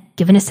again,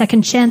 given a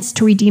second chance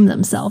to redeem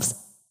themselves.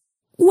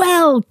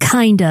 Well,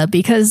 kinda,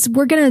 because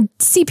we're gonna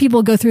see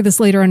people go through this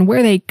later and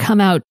where they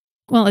come out,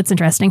 well, it's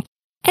interesting.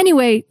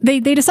 Anyway, they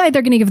decide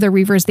they're gonna give the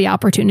Reavers the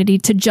opportunity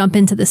to jump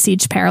into the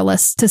Siege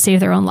Perilous to save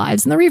their own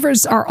lives, and the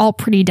Reavers are all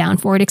pretty down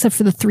for it, except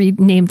for the three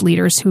named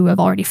leaders who have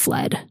already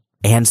fled.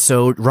 And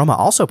so Roma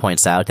also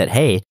points out that,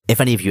 hey, if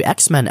any of you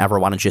X-Men ever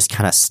want to just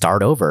kind of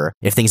start over,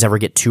 if things ever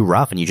get too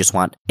rough and you just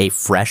want a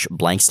fresh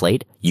blank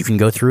slate, you can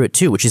go through it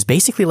too, which is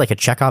basically like a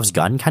Chekhov's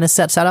gun kind of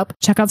setup.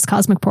 Chekhov's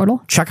Cosmic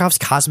Portal. Chekhov's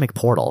Cosmic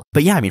Portal.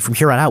 But yeah, I mean, from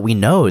here on out, we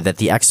know that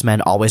the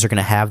X-Men always are going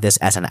to have this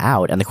as an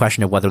out, and the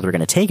question of whether they're going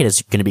to take it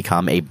is going to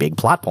become a big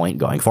plot point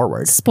going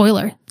forward.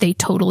 Spoiler, they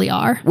totally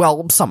are.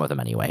 Well, some of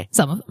them anyway.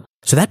 Some of them.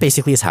 So that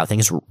basically is how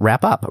things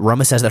wrap up.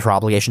 Roma says that her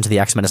obligation to the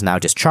X-Men is now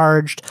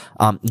discharged.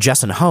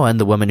 Jessan Hoen,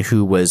 the woman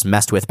who was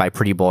messed with by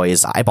Pretty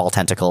Boy's eyeball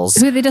tentacles.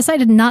 Who they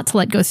decided not to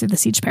let go through the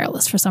Siege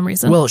Perilous for some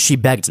reason. Well, she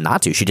begged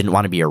not to. She didn't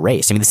want to be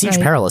erased. I mean, the Siege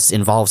Perilous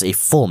involves a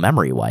full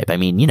memory wipe. I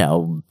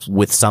mean,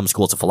 with some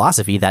schools of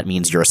philosophy, that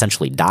means you're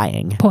essentially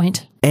dying.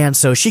 Point. And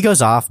so she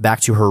goes off back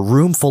to her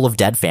room full of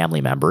dead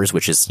family members,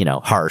 which is,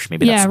 harsh.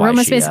 Maybe that's why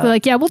Roma's basically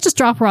like, we'll just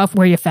drop her off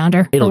where you found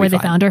her. Or where they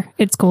found her.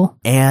 It's cool.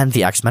 And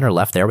the X-Men are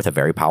left there with a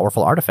very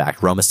powerful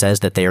artifact. Roma says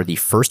that they are the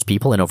first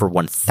people in over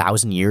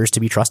 1,000 years to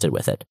be trusted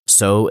with it.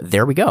 So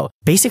there we go.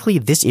 Basically,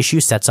 this issue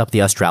sets up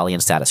the Australian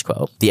status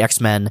quo. The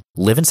X-Men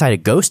live inside a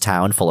ghost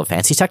town full of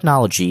fancy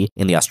technology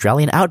in the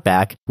Australian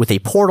outback with a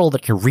portal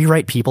that can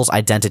rewrite people's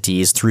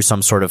identities through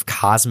some sort of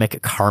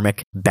cosmic,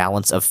 karmic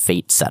balance of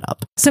fate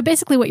setup. So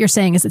basically what you're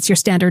saying is it's your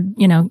standard,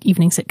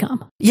 evening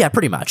sitcom. Yeah,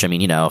 pretty much. I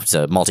mean, it's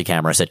a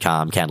multi-camera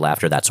sitcom, canned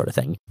laughter, that sort of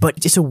thing.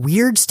 But it's a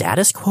weird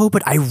status quo,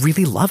 but I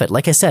really love it.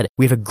 Like I said,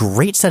 we have a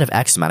great set of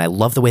X-Men. I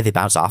love the way they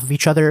bounce off of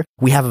each other.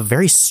 We have a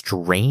very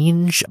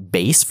strange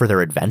base for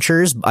their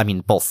adventures. I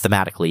mean, both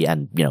thematically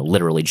and,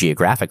 literally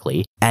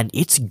geographically. And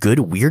it's good,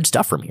 weird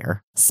stuff from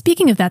here.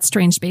 Speaking of that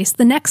strange base,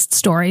 the next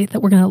story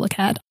that we're going to look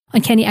at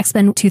Uncanny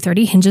X-Men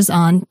 230 hinges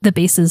on the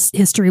base's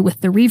history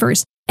with the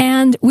Reavers.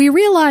 And we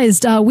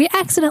realized we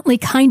accidentally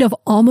kind of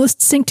almost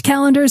synced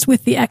calendars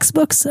with the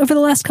X-Books over the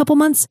last couple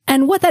months.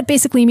 And what that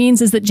basically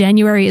means is that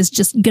January is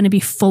just going to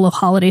be full of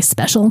holiday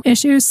special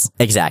issues.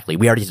 Exactly.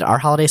 We already did our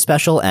holiday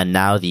special, and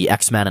now the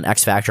X-Men and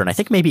X-Factor, and I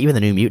think maybe even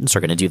the New Mutants are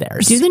going to do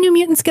theirs. Do the New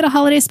Mutants get a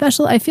holiday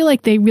special? I feel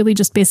like they really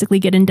just basically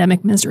get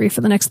endemic misery for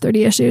the next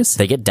 30 issues.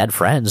 They get Dead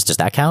Friends. Does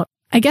that count?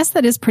 I guess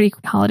that is pretty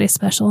holiday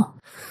special.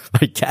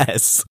 I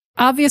guess.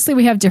 Obviously,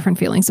 we have different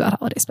feelings about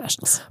holiday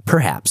specials.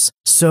 Perhaps.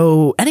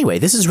 So anyway,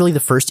 this is really the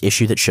first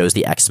issue that shows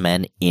the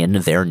X-Men in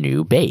their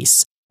new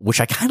base, which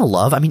I kind of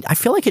love. I mean, I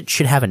feel like it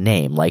should have a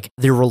name. Like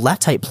the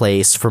roulette-type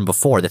place from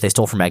before that they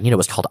stole from Magneto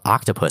was called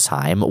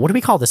Octopusheim. What do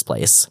we call this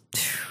place?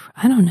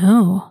 I don't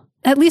know.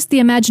 At least the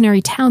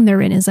imaginary town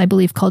they're in is, I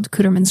believe, called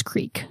Cooterman's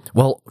Creek.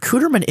 Well,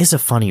 Cooterman is a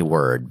funny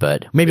word,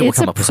 but maybe we'll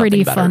come up with something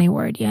better. It's a pretty funny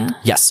word, yeah.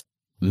 Yes.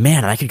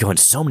 Man, I could go in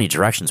so many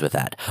directions with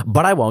that,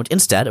 but I won't.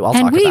 Instead, I'll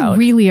talk about... And we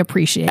really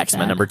appreciate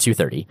X-Men number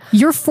 230.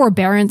 Your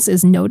forbearance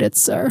is noted,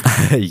 sir.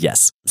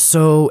 Yes.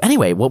 So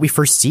anyway, what we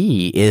first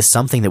see is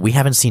something that we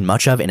haven't seen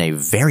much of in a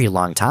very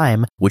long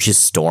time, which is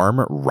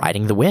Storm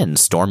riding the wind.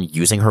 Storm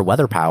using her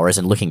weather powers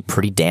and looking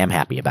pretty damn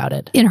happy about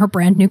it. In her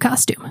brand new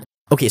costume.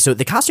 Okay, so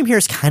the costume here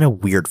is kind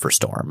of weird for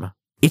Storm.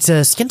 It's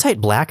a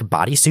skin-tight black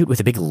bodysuit with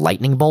a big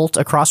lightning bolt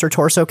across her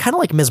torso, kind of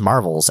like Ms.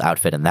 Marvel's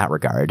outfit in that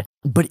regard.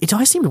 But it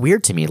always seemed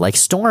weird to me. Like,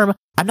 Storm,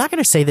 I'm not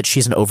going to say that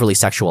she's an overly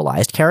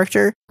sexualized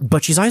character,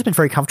 but she's always been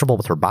very comfortable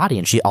with her body,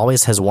 and she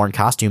always has worn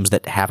costumes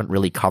that haven't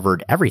really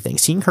covered everything.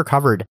 Seeing her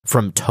covered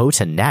from toe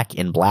to neck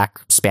in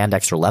black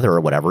spandex or leather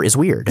or whatever is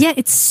weird. Yeah,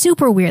 it's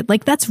super weird.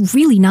 Like, that's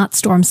really not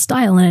Storm's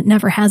style, and it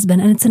never has been,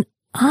 and it's an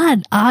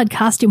odd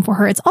costume for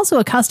her. It's also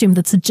a costume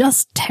that's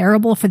just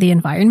terrible for the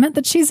environment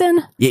that she's in.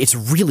 Yeah, it's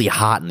really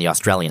hot in the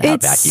Australian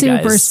outback, it's you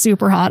guys. It's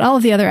super hot. All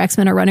of the other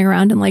X-Men are running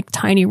around in like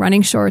tiny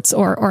running shorts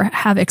or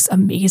Havoc's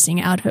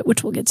amazing outfit,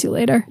 which we'll get to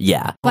later.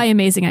 Yeah. By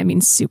amazing, I mean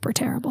super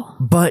terrible.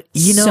 But,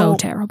 you know... So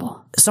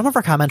terrible. Some of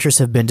our commenters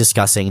have been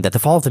discussing that the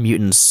Fall of the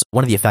Mutants,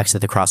 one of the effects that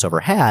the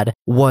crossover had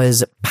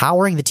was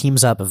powering the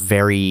teams up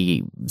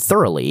very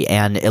thoroughly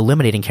and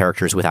eliminating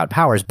characters without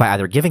powers by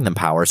either giving them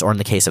powers or, in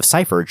the case of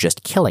Cypher,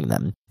 just killing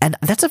them. And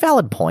that's a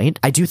valid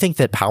point. I do think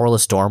that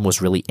Powerless Storm was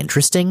really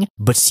interesting,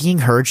 but seeing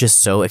her just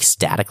so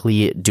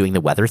ecstatically doing the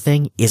weather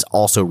thing is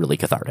also really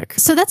cathartic.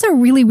 So that's a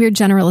really weird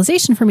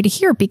generalization for me to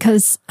hear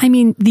because, I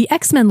mean, the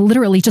X-Men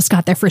literally just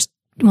got their first,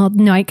 well,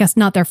 no, I guess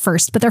not their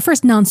first, but their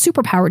first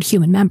non-superpowered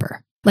human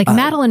member. Like,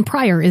 Madeline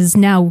Pryor is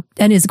now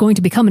and is going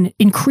to become an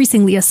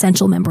increasingly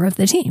essential member of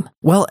the team.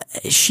 Well,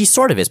 she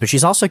sort of is, but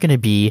she's also going to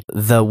be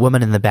the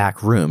woman in the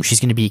back room. She's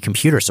going to be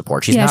computer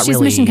support. She's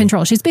mission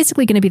control. She's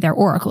basically going to be their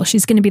oracle.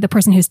 She's going to be the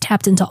person who's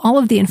tapped into all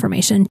of the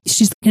information.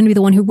 She's going to be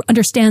the one who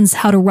understands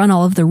how to run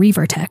all of the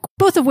Reaver tech,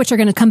 both of which are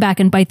going to come back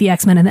and bite the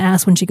X-Men in the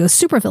ass when she goes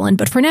supervillain.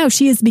 But for now,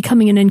 she is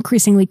becoming an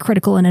increasingly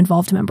critical and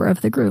involved member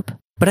of the group.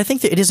 But I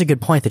think that it is a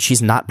good point that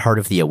she's not part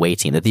of the away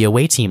team, that the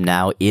away team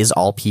now is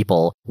all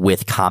people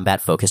with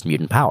combat-focused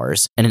mutant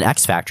powers. And in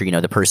X-Factor, you know,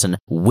 the person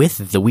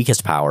with the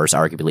weakest powers,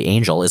 arguably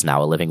Angel, is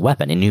now a living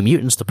weapon. In New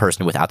Mutants, the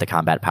person without the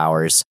combat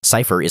powers,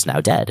 Cypher, is now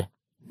dead.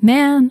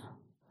 Man.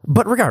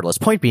 But regardless,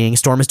 point being,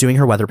 Storm is doing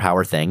her weather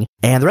power thing,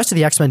 and the rest of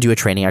the X-Men do a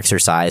training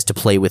exercise to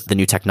play with the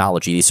new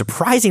technology, the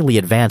surprisingly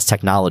advanced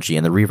technology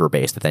in the Reaver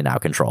base that they now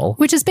control.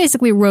 Which is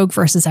basically Rogue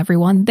versus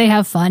everyone. They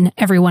have fun,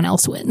 everyone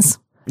else wins.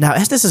 Now,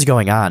 as this is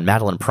going on,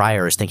 Madeline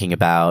Pryor is thinking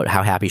about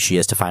how happy she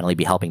is to finally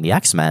be helping the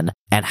X-Men,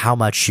 and how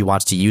much she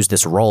wants to use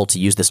this role, to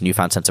use this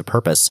newfound sense of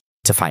purpose,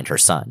 to find her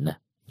son.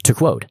 To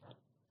quote,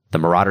 "The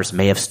Marauders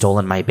may have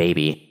stolen my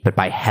baby, but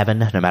by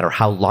heaven, no matter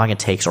how long it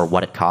takes or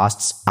what it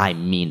costs, I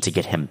mean to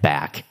get him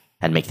back,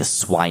 and make the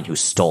swine who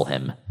stole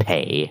him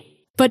pay."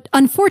 But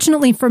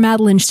unfortunately for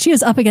Madeline, she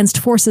is up against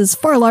forces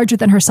far larger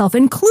than herself,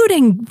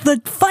 including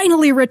the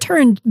finally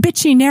returned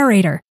bitchy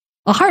narrator.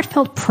 A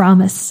heartfelt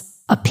promise.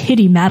 A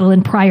pity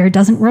Madeline Pryor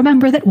doesn't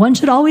remember that one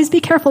should always be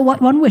careful what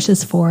one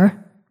wishes for.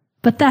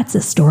 But that's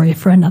a story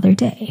for another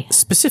day.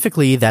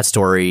 Specifically, that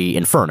story,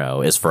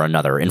 Inferno, is for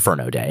another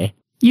Inferno day.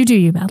 You do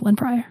you, Madeline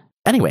Pryor.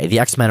 Anyway, the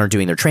X-Men are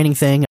doing their training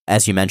thing.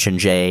 As you mentioned,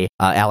 Jay,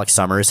 Alex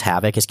Summers,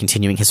 Havoc, is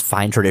continuing his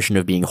fine tradition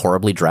of being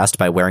horribly dressed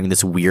by wearing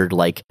this weird,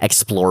 like,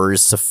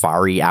 explorer's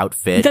safari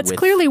outfit. That's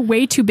clearly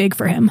way too big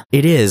for him.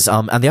 It is.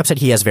 On the upside,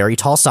 he has very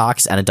tall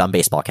socks and a dumb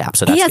baseball cap,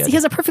 so that's good. He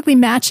has a perfectly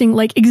matching,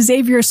 like,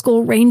 Xavier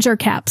School Ranger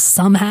cap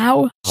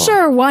somehow. Oh.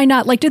 Sure, why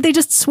not? Like, did they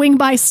just swing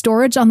by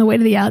storage on the way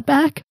to the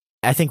Outback?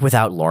 I think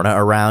without Lorna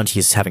around,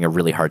 he's having a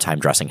really hard time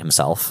dressing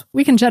himself.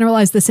 We can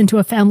generalize this into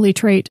a family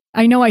trait.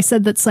 I know I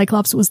said that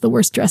Cyclops was the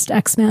worst dressed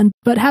X-Man,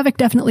 but Havoc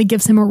definitely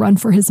gives him a run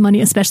for his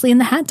money, especially in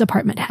the hat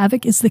department.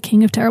 Havoc is the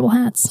king of terrible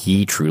hats.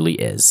 He truly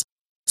is.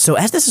 So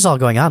as this is all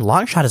going on,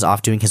 Longshot is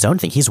off doing his own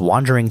thing. He's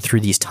wandering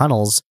through these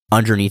tunnels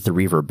underneath the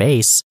Reaver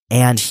base,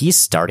 and he's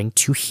starting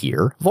to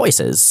hear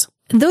voices.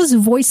 Those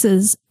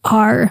voices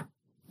are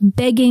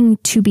begging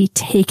to be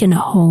taken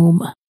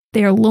home.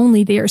 They are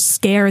lonely, they are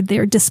scared, they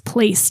are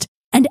displaced.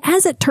 And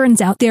as it turns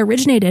out, they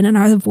originate in and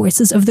are the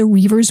voices of the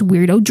Reavers'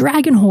 weirdo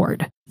dragon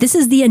horde. This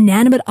is the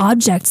inanimate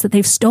objects that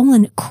they've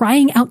stolen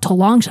crying out to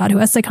Longshot, who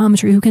has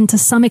psychometry, who can to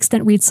some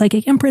extent read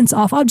psychic imprints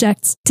off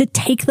objects, to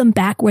take them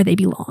back where they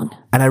belong.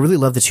 And I really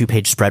love the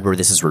 2-page spread where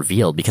this is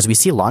revealed, because we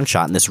see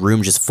Longshot in this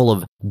room just full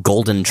of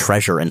golden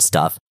treasure and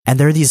stuff. And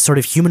there are these sort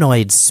of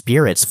humanoid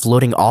spirits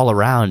floating all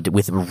around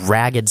with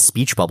ragged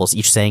speech bubbles,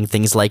 each saying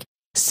things like,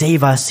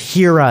 "Save us,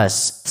 hear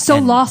us." So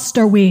lost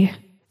are we.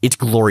 It's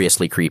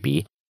gloriously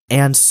creepy.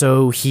 And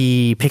so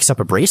he picks up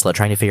a bracelet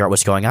trying to figure out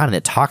what's going on, and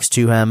it talks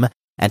to him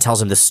and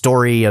tells him the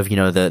story of,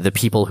 the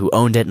people who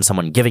owned it and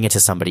someone giving it to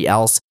somebody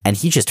else. And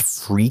he just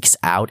freaks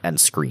out and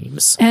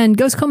screams. And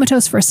goes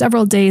comatose for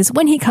several days.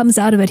 When he comes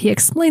out of it, he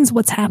explains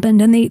what's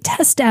happened, and they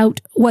test out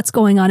what's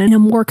going on in a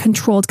more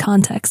controlled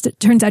context. It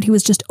turns out he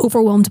was just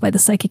overwhelmed by the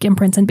psychic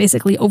imprints and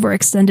basically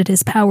overextended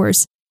his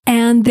powers.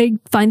 And they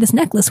find this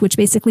necklace, which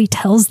basically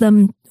tells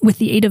them, with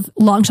the aid of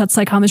Longshot's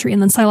psychometry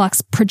and then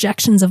Psylocke's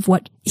projections of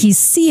what he's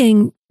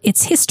seeing,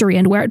 its history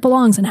and where it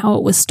belongs and how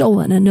it was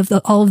stolen and of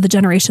all of the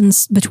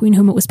generations between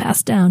whom it was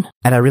passed down.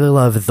 And I really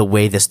love the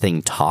way this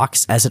thing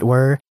talks, as it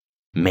were.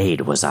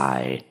 "Made was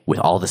I, with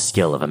all the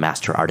skill of a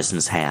master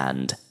artisan's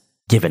hand.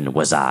 Given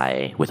was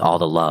I, with all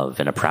the love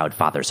in a proud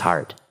father's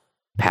heart.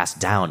 Passed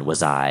down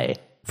was I,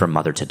 from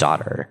mother to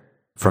daughter,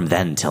 from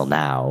then till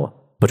now.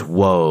 But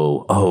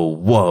woe, oh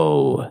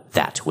woe,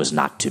 that was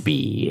not to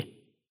be."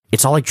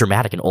 It's all like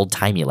dramatic and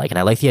old-timey like, and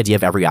I like the idea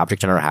of every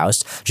object in our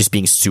house just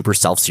being super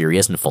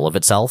self-serious and full of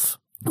itself.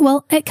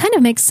 Well, it kind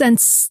of makes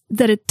sense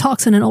that it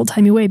talks in an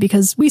old-timey way,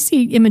 because we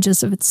see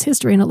images of its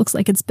history and it looks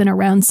like it's been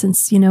around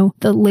since,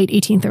 the late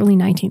 18th, early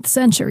 19th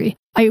century.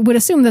 I would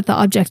assume that the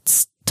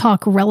objects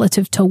talk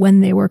relative to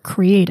when they were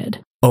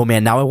created. Oh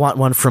man, now I want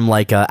one from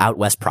Out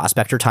West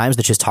Prospector times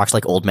that just talks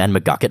like Old Man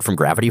McGucket from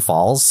Gravity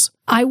Falls.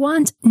 I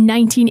want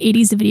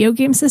 1980s video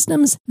game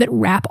systems that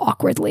rap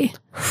awkwardly.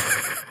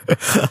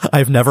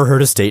 I've never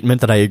heard a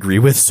statement that I agree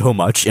with so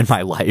much in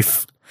my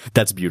life.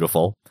 That's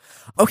beautiful.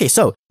 Okay,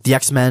 so the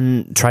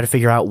X-Men try to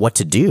figure out what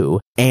to do,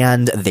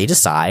 and they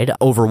decide,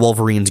 over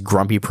Wolverine's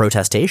grumpy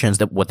protestations,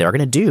 that what they're going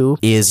to do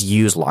is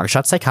use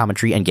Longshot's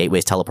psychometry and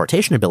Gateway's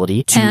teleportation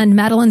ability and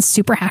Madeline's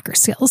super hacker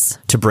skills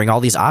to bring all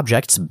these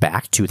objects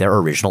back to their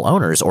original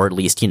owners, or at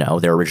least,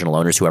 their original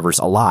owners, whoever's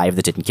alive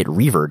that didn't get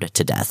reavered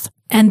to death.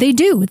 And they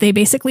do. They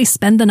basically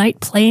spend the night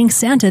playing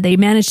Santa. They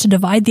manage to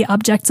divide the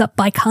objects up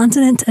by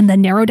continent and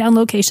then narrow down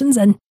locations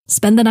and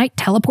spend the night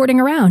teleporting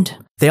around.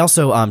 They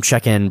also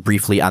check in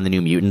briefly on the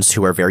New Mutants,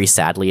 who are very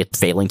sadly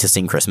failing to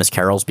sing Christmas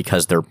carols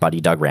because their buddy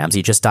Doug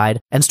Ramsey just died.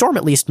 And Storm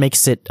at least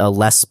makes it a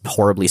less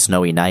horribly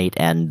snowy night,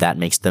 and that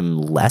makes them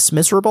less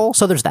miserable.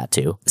 So there's that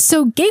too.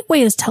 So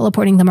Gateway is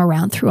teleporting them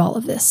around through all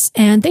of this,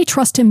 and they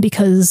trust him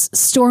because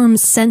Storm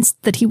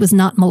sensed that he was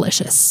not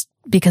malicious,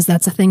 because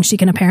that's a thing she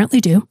can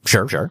apparently do.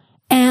 Sure.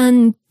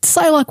 And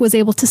Psylocke was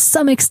able to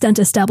some extent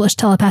establish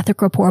telepathic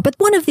rapport, but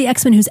one of the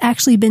X-Men who's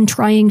actually been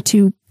trying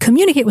to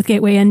communicate with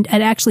Gateway and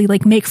actually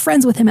make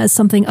friends with him as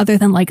something other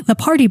than the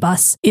party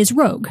bus is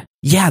Rogue.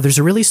 Yeah, there's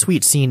a really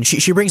sweet scene.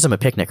 She brings him a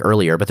picnic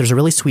earlier, but there's a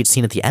really sweet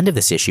scene at the end of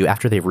this issue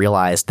after they've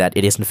realized that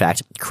it is in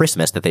fact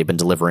Christmas that they've been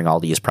delivering all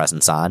these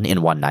presents on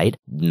in one night.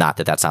 Not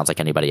that that sounds like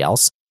anybody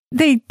else.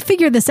 They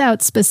figure this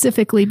out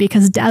specifically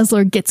because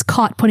Dazzler gets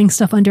caught putting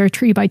stuff under a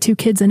tree by two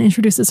kids and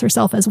introduces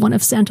herself as one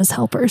of Santa's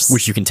helpers.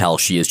 Which you can tell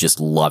she is just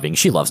loving.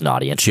 She loves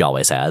Naughty, and she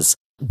always has.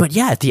 But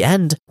yeah, at the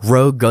end,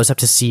 Rogue goes up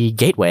to see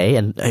Gateway,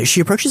 and she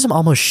approaches him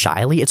almost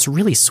shyly. It's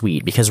really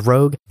sweet, because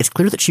Rogue, it's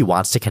clear that she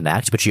wants to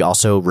connect, but she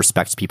also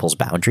respects people's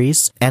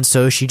boundaries. And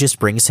so she just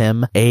brings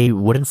him a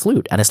wooden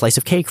flute and a slice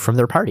of cake from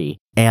their party,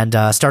 and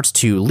starts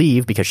to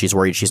leave because she's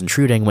worried she's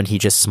intruding, when he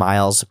just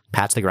smiles,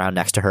 pats the ground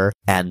next to her,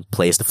 and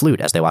plays the flute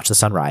as they watch the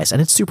sunrise.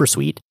 And it's super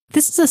sweet.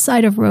 This is a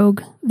side of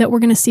Rogue that we're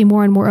going to see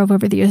more and more of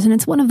over the years, and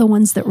it's one of the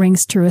ones that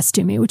rings truest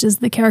to me, which is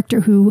the character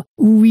who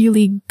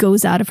really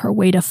goes out of her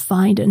way to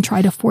find and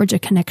try to forge a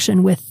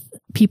connection with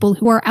people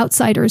who are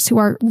outsiders, who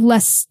are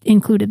less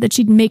included, that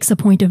she makes a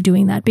point of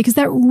doing that, because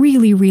that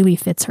really, really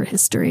fits her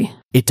history.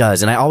 It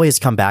does, and I always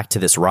come back to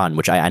this run,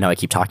 which I know I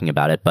keep talking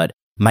about it, but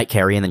Mike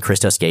Carey and then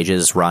Christos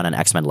Gage's run on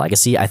X-Men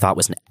Legacy, I thought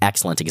was an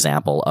excellent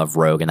example of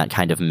Rogue and that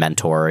kind of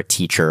mentor,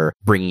 teacher,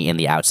 bringing in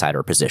the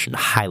outsider position.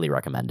 Highly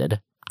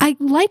recommended. I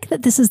like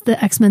that this is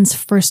the X-Men's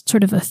first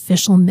sort of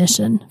official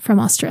mission from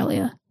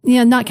Australia.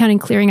 Yeah, not counting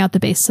clearing out the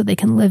base so they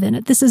can live in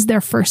it. This is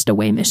their first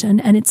away mission,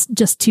 and it's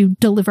just to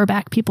deliver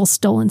back people's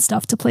stolen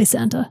stuff to play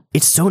Santa.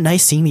 It's so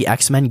nice seeing the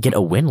X-Men get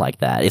a win like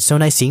that. It's so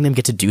nice seeing them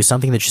get to do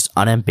something that's just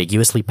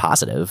unambiguously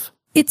positive.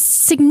 It's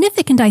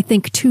significant, I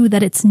think, too,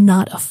 that it's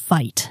not a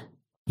fight.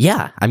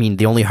 Yeah, I mean,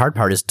 the only hard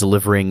part is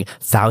delivering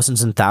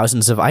thousands and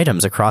thousands of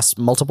items across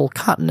multiple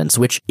continents,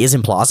 which is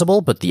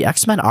implausible, but the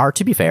X-Men are,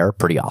 to be fair,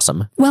 pretty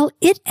awesome. Well,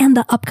 it and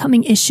the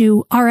upcoming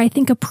issue are, I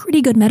think, a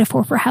pretty good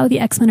metaphor for how the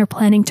X-Men are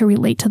planning to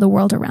relate to the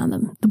world around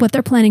them, what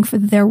they're planning for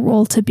their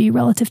role to be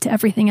relative to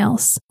everything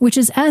else, which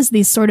is as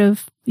these sort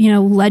of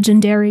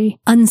legendary,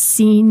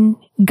 unseen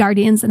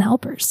guardians and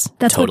helpers.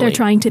 That's Totally. what they're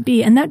trying to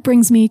be. And that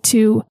brings me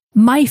to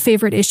my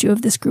favorite issue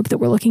of this group that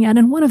we're looking at,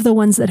 and one of the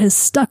ones that has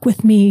stuck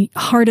with me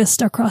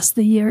hardest across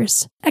the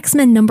years.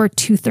 X-Men number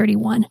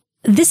 231.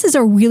 This is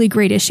a really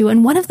great issue,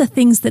 and one of the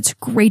things that's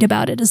great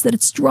about it is that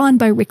it's drawn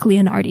by Rick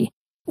Leonardi.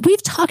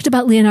 We've talked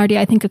about Leonardi,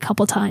 I think, a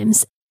couple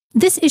times.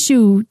 This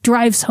issue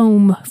drives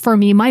home for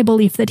me my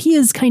belief that he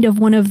is kind of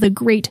one of the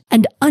great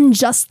and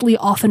unjustly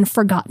often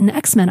forgotten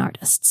X-Men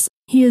artists.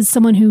 He is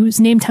someone whose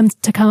name tends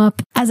to come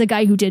up as a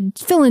guy who did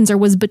fill-ins or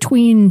was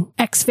between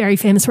X very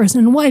famous person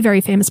and Y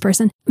very famous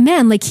person.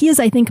 Man, he is,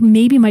 I think,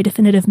 maybe my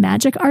definitive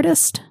Magic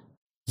artist.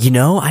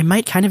 I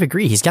might kind of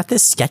agree. He's got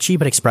this sketchy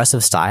but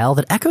expressive style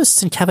that echoes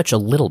Sienkiewicz a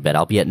little bit,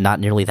 albeit not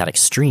nearly that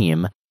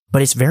extreme.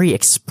 But it's very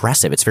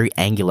expressive. It's very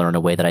angular in a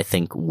way that I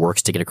think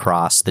works to get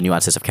across the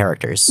nuances of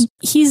characters.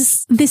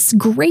 He's this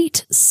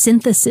great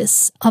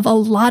synthesis of a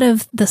lot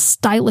of the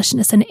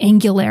stylishness and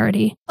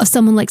angularity of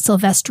someone like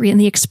Silvestri and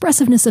the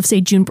expressiveness of,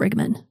 say, June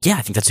Brigman. Yeah,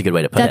 I think that's a good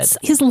way to put it.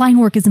 His line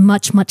work is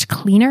much, much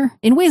cleaner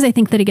in ways I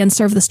think that, again,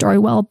 serve the story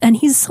well. And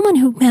he's someone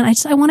who, man,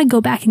 I want to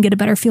go back and get a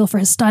better feel for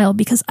his style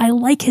because I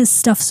like his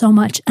stuff so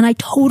much. And I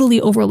totally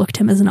overlooked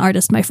him as an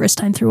artist my first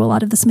time through a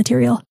lot of this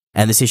material.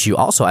 And this issue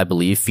also, I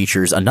believe,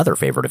 features another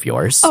favorite of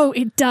yours. Oh,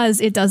 it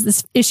does. It does.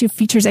 This issue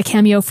features a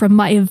cameo from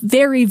my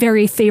very,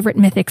 very favorite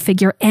mythic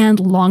figure and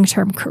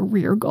long-term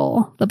career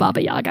goal, the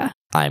Baba Yaga.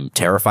 I'm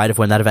terrified of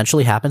when that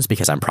eventually happens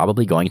because I'm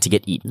probably going to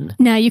get eaten.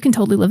 Nah, you can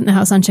totally live in the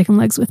house on chicken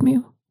legs with me.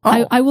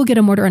 Oh. I will get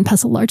a mortar and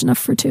pestle large enough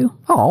for two.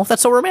 Oh,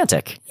 that's so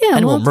romantic. Yeah,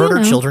 and well, we'll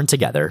murder children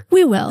together.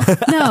 We will.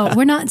 No,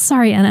 we're not.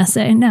 Sorry,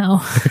 NSA. No.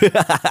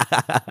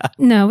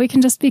 No, we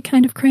can just be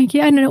kind of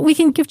cranky. I don't know. We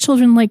can give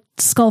children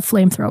skull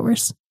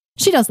flamethrowers.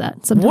 She does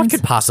that sometimes. What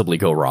could possibly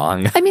go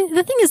wrong? I mean,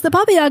 the thing is, the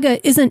Baba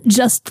Yaga isn't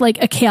just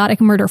a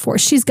chaotic murder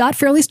force. She's got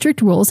fairly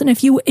strict rules, and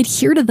if you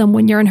adhere to them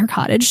when you're in her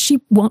cottage, she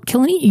won't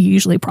kill any.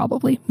 Usually,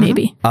 probably,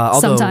 maybe,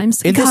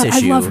 sometimes. In God, this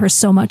issue, I love her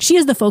so much. She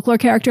is the folklore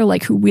character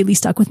who really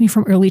stuck with me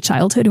from early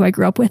childhood, who I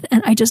grew up with,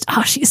 and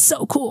she's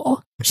so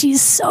cool.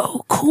 She's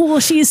so cool.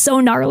 She's so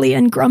gnarly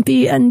and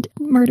grumpy and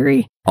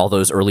murdery. All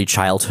those early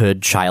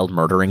childhood child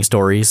murdering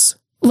stories.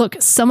 Look,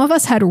 some of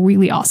us had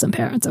really awesome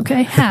parents,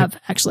 okay?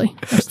 Actually.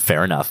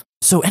 Fair enough.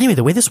 So anyway,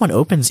 the way this one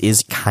opens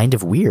is kind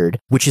of weird,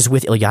 which is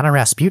with Illyana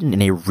Rasputin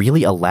in a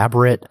really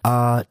elaborate,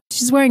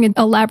 She's wearing an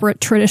elaborate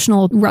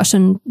traditional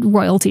Russian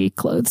royalty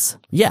clothes.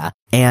 Yeah.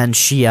 And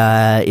she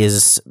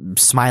is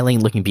smiling,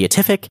 looking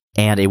beatific,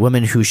 and a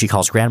woman who she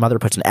calls grandmother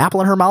puts an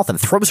apple in her mouth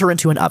and throws her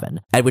into an oven,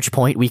 at which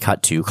point we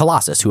cut to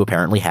Colossus, who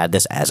apparently had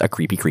this as a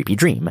creepy, creepy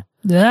dream.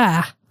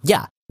 Ah.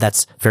 Yeah.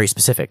 That's very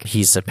specific.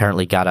 He's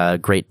apparently got a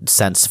great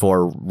sense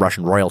for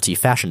Russian royalty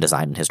fashion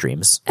design in his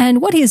dreams.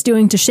 And what he is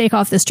doing to shake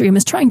off this dream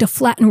is trying to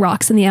flatten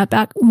rocks in the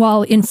outback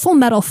while in full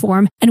metal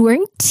form and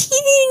wearing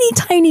teeny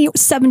tiny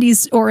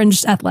 70s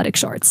orange athletic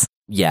shorts.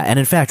 Yeah, and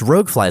in fact,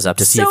 Rogue flies up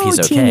to see if he's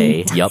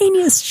okay.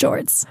 Tiniest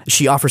shorts.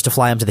 She offers to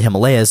fly him to the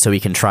Himalayas so he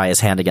can try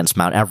his hand against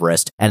Mount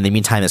Everest, and in the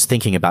meantime is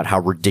thinking about how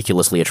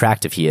ridiculously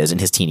attractive he is in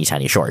his teeny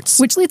tiny shorts.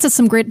 Which leads to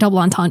some great double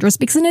entendres,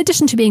 because in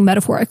addition to being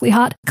metaphorically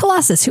hot,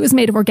 Colossus, who is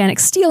made of organic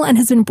steel and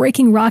has been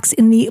breaking rocks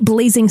in the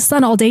blazing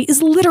sun all day,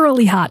 is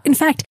literally hot. In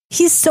fact,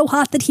 he's so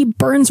hot that he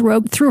burns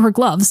Rogue through her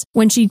gloves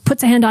when she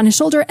puts a hand on his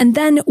shoulder, and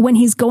then when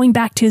he's going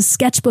back to his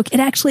sketchbook,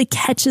 it actually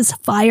catches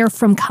fire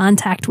from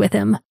contact with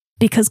him.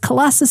 Because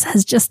Colossus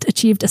has just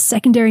achieved a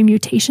secondary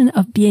mutation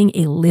of being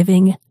a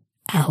living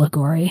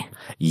allegory.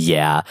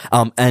 Yeah.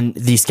 And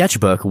the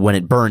sketchbook, when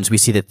it burns, we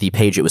see that the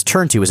page it was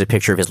turned to is a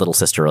picture of his little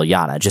sister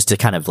Illyana, just to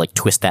kind of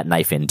twist that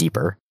knife in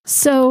deeper.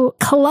 So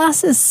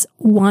Colossus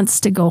wants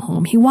to go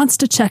home. He wants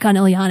to check on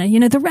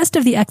Illyana. The rest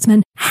of the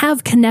X-Men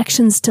have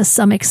connections to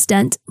some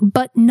extent,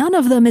 but none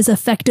of them is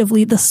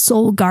effectively the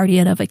sole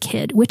guardian of a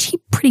kid, which he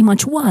pretty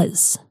much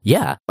was.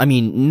 Yeah. I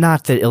mean,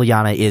 not that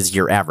Illyana is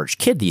your average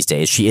kid these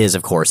days. She is,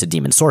 of course, a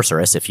demon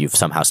sorceress, if you've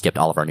somehow skipped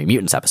all of our New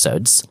Mutants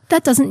episodes.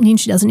 That doesn't mean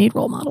she doesn't need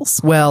role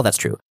models. Well, that's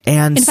true.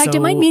 And in fact,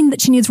 it might mean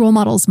that she needs role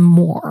models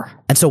more.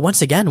 And so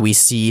once again, we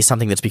see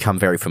something that's become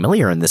very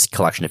familiar in this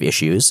collection of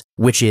issues,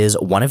 which is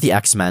one of the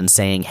X-Men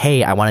saying,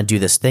 hey, I want to do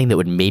this thing that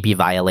would maybe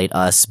violate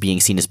us being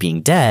seen as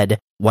being dead.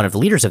 One of the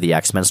leaders of the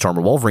X-Men, Storm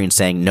or Wolverine,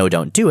 saying, no,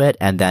 don't do it.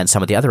 And then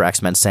some of the other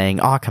X-Men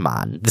saying, oh, come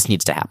on, this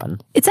needs to happen.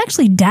 It's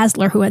actually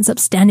Dazzler who ends up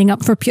standing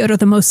up for Pyotr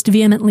the most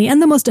vehemently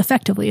and the most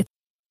effectively.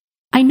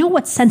 I know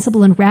what's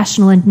sensible and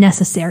rational and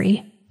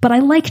necessary, but I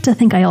like to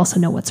think I also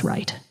know what's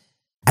right.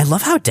 I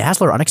love how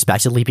Dazzler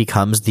unexpectedly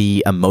becomes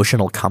the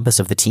emotional compass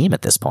of the team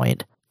at this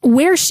point.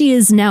 Where she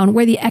is now and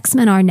where the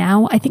X-Men are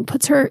now, I think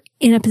puts her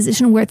in a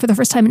position where for the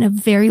first time in a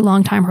very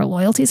long time, her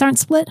loyalties aren't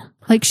split.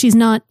 She's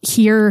not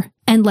here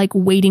and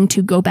waiting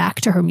to go back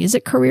to her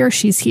music career.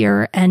 She's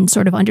here and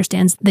sort of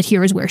understands that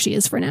here is where she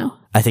is for now.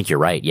 I think you're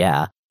right,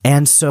 yeah.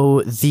 And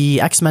so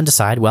the X-Men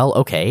decide, well,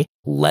 okay,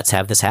 let's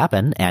have this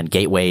happen. And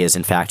Gateway is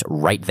in fact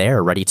right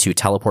there, ready to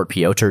teleport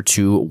Piotr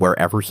to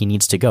wherever he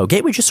needs to go.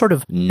 Gateway just sort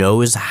of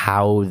knows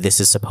how this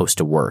is supposed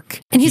to work.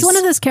 And he's one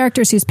of those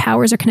characters whose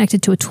powers are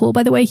connected to a tool,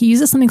 by the way. He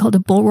uses something called a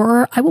bull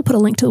roarer. I will put a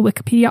link to the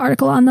Wikipedia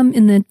article on them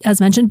as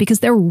mentioned, because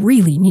they're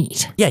really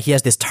neat. Yeah, he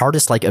has this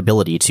TARDIS-like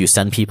ability to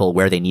send people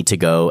where they need to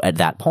go at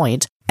that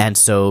point. And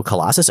so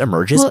Colossus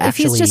emerges if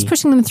he's just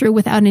pushing them through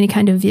without any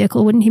kind of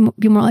vehicle, wouldn't he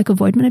be more like a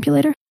void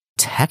manipulator?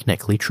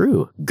 Technically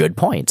true. Good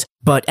point.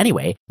 But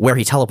anyway, where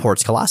he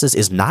teleports Colossus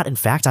is not in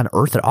fact on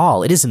Earth at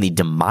all. It is in the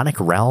demonic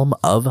realm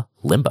of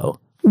Limbo,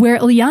 where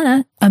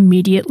Illyana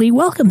immediately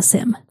welcomes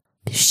him.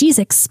 She's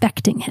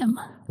expecting him.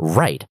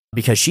 Right,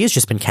 because she has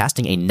just been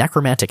casting a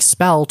necromantic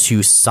spell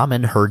to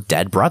summon her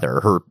dead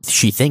brother,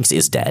 she thinks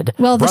is dead.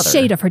 Well, brother. The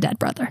shade of her dead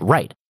brother.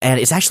 Right. And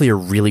it's actually a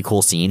really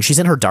cool scene. She's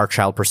in her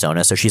Darkchild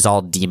persona, so she's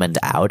all demoned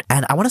out.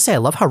 And I want to say I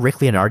love how Rick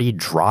Leonardi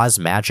draws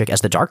magic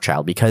as the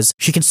Darkchild, because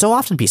she can so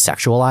often be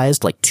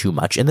sexualized, like too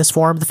much in this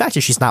form. The fact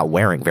is she's not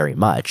wearing very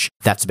much.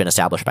 That's been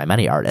established by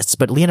many artists.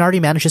 But Leonardi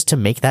manages to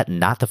make that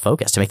not the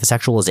focus, to make the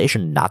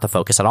sexualization not the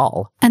focus at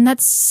all. And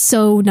that's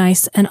so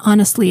nice. And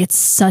honestly, it's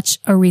such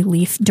a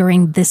relief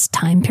during this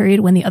time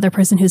period when the other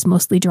person who's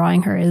mostly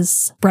drawing her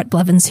is Brett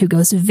Blevins, who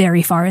goes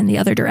very far in the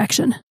other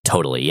direction.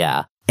 Totally,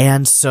 yeah.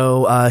 And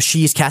so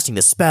she's casting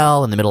this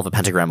spell in the middle of a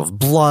pentagram of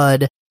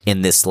blood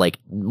in this, like,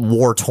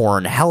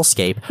 war-torn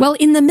hellscape. Well,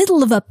 in the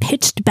middle of a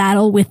pitched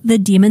battle with the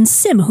demon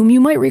Sim, whom you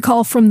might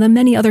recall from the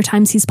many other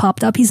times he's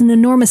popped up. He's an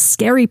enormous,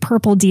 scary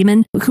purple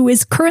demon who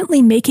is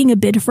currently making a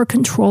bid for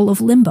control of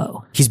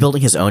Limbo. He's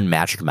building his own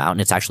magic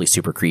mountain. It's actually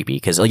super creepy,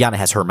 because Illyana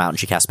has her mountain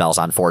she casts spells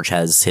on. Forge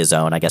has his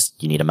own. I guess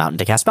you need a mountain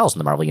to cast spells in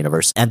the Marvel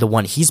Universe. And the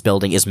one he's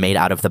building is made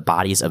out of the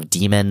bodies of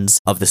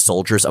demons, of the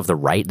soldiers of the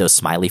right, those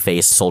smiley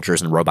face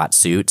soldiers in robot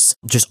suits,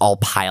 just all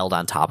piled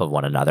on top of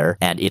one another.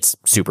 And it's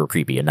super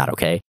creepy and not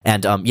okay.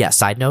 And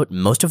side note,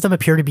 most of them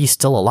appear to be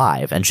still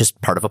alive and just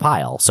part of a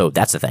pile. So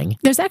that's the thing.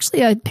 There's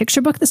actually a picture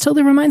book this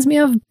totally reminds me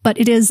of, but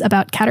it is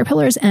about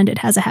caterpillars and it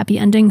has a happy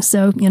ending.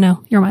 So,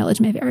 your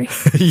mileage may vary.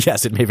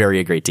 Yes, it may vary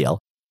a great deal.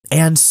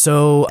 And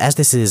so, as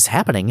this is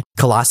happening,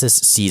 Colossus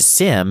sees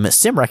Sim.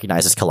 Sim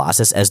recognizes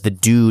Colossus as the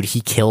dude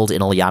he killed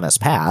in Illyana's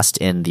past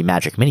in the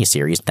Magic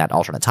miniseries, that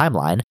alternate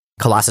timeline.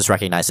 Colossus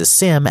recognizes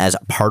Sim as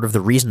part of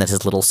the reason that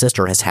his little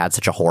sister has had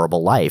such a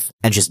horrible life,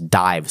 and just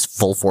dives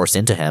full force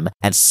into him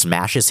and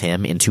smashes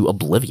him into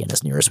oblivion,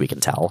 as near as we can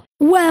tell.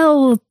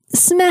 Well,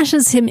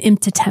 smashes him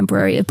into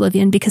temporary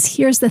oblivion, because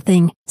here's the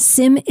thing.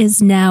 Sim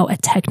is now a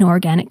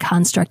techno-organic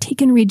construct. He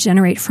can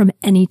regenerate from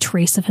any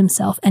trace of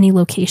himself, any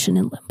location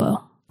in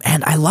Limbo.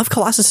 And I love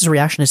Colossus's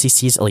reaction as he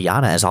sees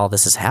Illyana as all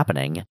this is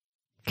happening.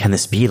 Can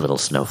this be, little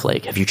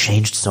snowflake? Have you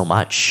changed so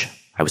much?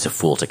 I was a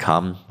fool to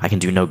come. I can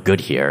do no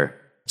good here.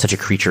 Such a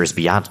creature is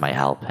beyond my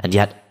help, and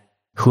yet,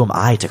 who am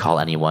I to call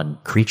anyone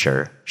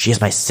creature? She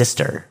is my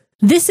sister.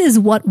 This is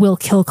what will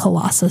kill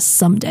Colossus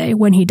someday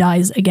when he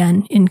dies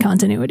again in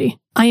continuity.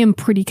 I am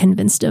pretty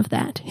convinced of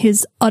that.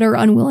 His utter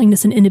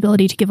unwillingness and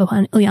inability to give up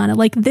on Illyana.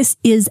 Like, this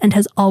is and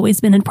has always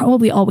been and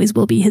probably always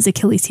will be his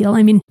Achilles heel.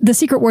 I mean, the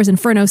Secret Wars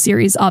Inferno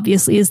series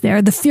obviously is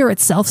there. The Fear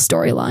Itself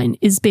storyline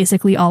is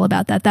basically all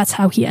about that. That's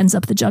how he ends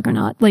up the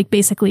Juggernaut. Like,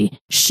 basically,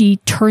 she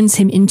turns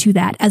him into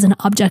that as an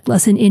object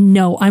lesson in,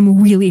 no,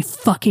 I'm really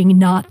fucking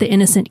not the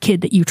innocent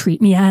kid that you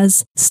treat me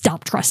as.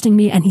 Stop trusting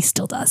me, and he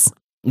still does.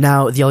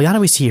 Now, the Illyana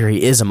we see here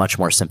is a much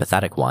more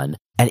sympathetic one,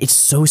 and it's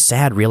so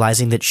sad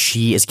realizing that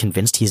she is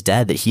convinced he's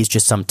dead, that he's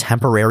just some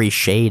temporary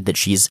shade that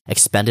she's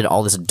expended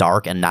all this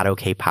dark and not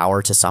okay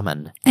power to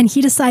summon. And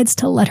he decides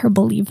to let her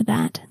believe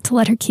that, to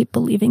let her keep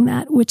believing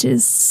that, which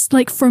is,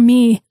 like, for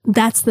me,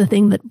 that's the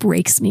thing that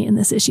breaks me in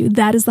this issue.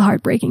 That is the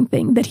heartbreaking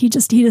thing, that he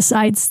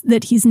decides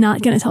that he's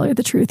not going to tell her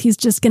the truth. He's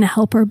just going to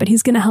help her, but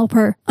he's going to help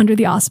her under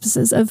the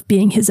auspices of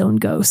being his own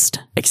ghost.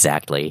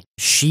 Exactly.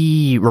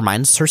 She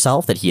reminds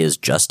herself that he is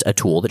just a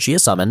tool that she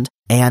has summoned,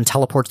 and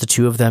teleports the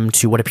two of them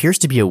to what appears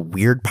to be a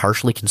weird,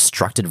 partially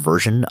constructed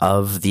version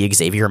of the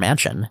Xavier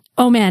Mansion.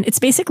 Oh man, it's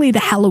basically the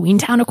Halloween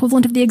Town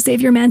equivalent of the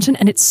Xavier Mansion,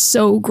 and it's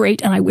so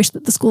great, and I wish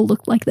that the school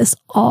looked like this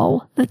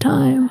all the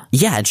time.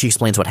 Yeah, and she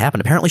explains what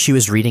happened. Apparently she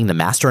was reading The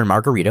Master and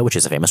Margarita, which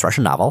is a famous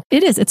Russian novel.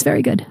 It is, it's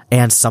very good.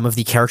 And some of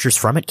the characters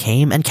from it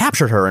came and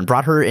captured her and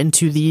brought her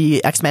into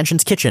the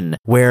X-Mansion's kitchen,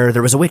 where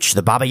there was a witch,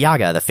 the Baba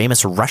Yaga, the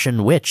famous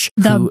Russian witch.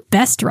 The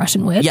best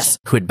Russian witch. Yes,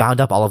 who had bound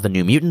up all of the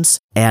New Mutants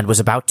and was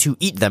about to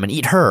eat them and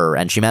eat her,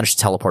 and she managed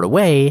to teleport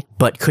away,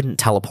 but couldn't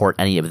teleport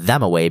any of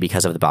them away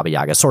because of the Baba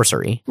Yaga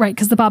sorcery. Right,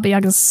 because the Baba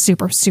Yaga is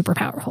super, super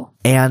powerful.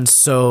 And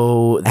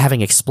so,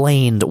 having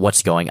explained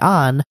what's going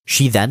on,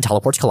 she then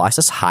teleports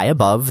Colossus high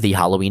above the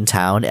Halloween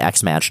Town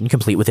X-Mansion,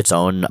 complete with its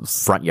own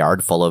front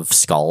yard full of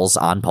skulls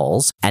on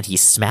poles, and he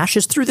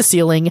smashes through the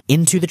ceiling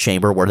into the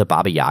chamber where the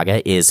Baba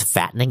Yaga is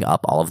fattening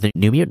up all of the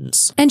New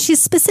Mutants. And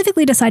she's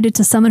specifically decided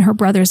to summon her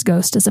brother's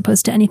ghost as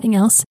opposed to anything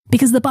else,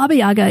 because the Baba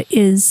Yaga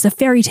is a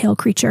fairy tale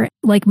creature,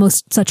 like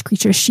most such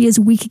creatures, she is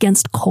weak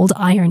against cold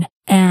iron.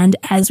 And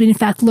as we in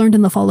fact learned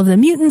in the Fall of the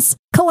Mutants,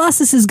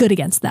 Colossus is good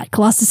against that.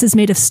 Colossus is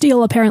made of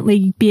steel.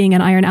 Apparently being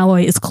an iron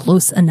alloy is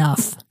close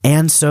enough.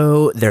 And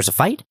so there's a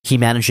fight. He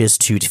manages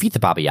to defeat the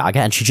Baba Yaga,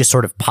 and she just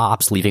sort of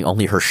pops, leaving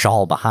only her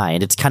shawl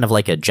behind. It's kind of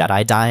like a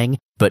Jedi dying,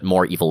 but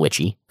more evil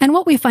witchy. And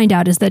what we find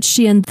out is that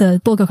she and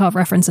the Bulgakov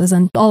references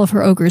and all of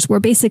her ogres were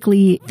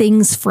basically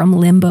things from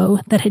Limbo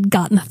that had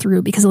gotten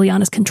through because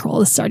Illyana's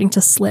control is starting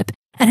to slip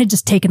and had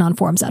just taken on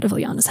forms out of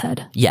Illyana's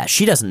head. Yeah,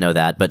 she doesn't know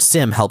that, but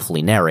Sim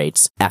helpfully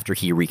narrates after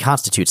he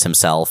reconstitutes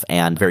himself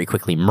and very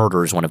quickly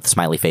murders one of the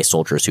smiley-faced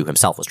soldiers who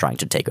himself was trying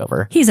to take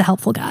over. He's a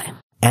helpful guy.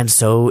 And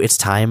so it's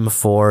time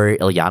for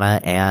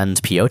Illyana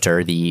and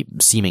Piotr, the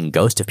seeming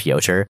ghost of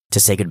Piotr, to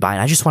say goodbye.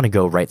 And I just want to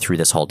go right through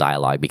this whole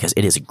dialogue because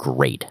it is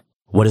great.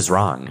 What is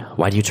wrong?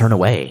 Why do you turn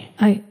away?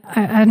 I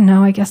don't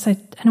know. I guess I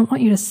don't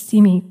want you to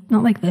see me.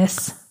 Not like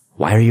this.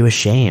 Why are you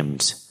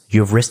ashamed?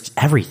 You have risked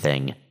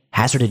everything,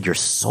 hazarded your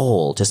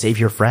soul to save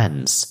your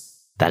friends.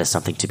 That is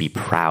something to be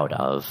proud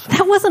of.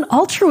 That wasn't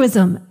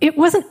altruism. It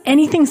wasn't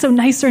anything so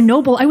nice or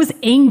noble. I was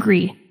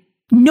angry.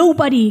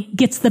 Nobody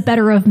gets the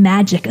better of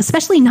magic,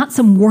 especially not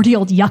some warty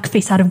old yuck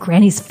face out of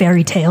Granny's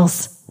fairy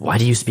tales. Why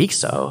do you speak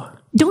so?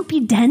 Don't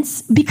be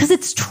dense, because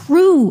it's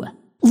true.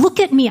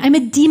 Look at me. I'm a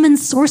demon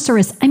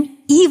sorceress. I'm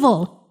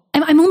evil.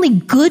 I'm only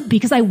good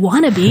because I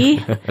want to be.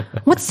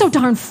 What's so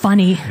darn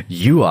funny?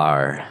 You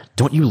are.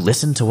 Don't you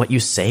listen to what you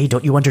say?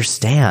 Don't you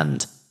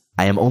understand?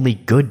 I am only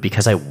good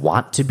because I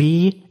want to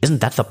be?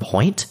 Isn't that the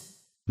point?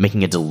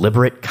 Making a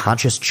deliberate,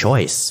 conscious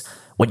choice.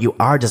 What you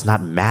are does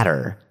not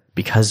matter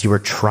because you are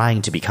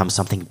trying to become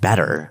something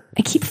better.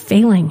 I keep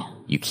failing.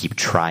 You keep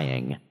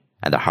trying.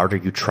 And the harder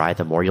you try,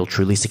 the more you'll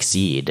truly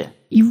succeed.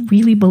 You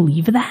really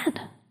believe that?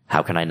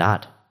 How can I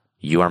not?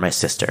 You are my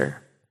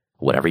sister.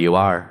 Whatever you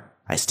are,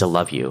 I still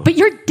love you. But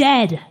you're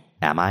dead.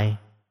 Am I?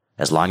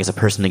 As long as a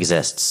person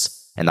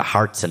exists, in the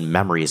hearts and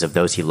memories of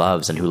those he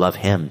loves and who love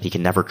him, he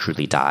can never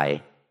truly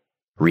die.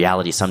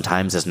 Reality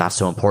sometimes is not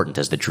so important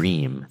as the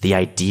dream, the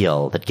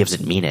ideal that gives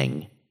it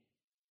meaning.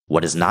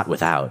 What is not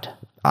without,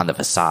 on the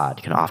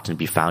facade, can often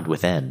be found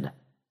within.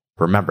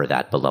 Remember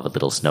that, beloved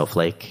little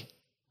snowflake.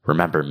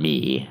 Remember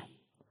me.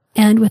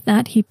 And with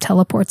that, he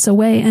teleports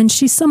away, and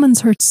she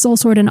summons her soul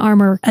sword and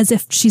armor as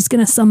if she's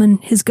going to summon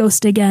his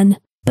ghost again,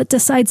 but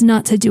decides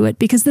not to do it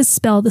because this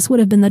spell, this would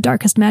have been the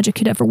darkest magic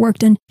he'd ever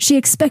worked in. She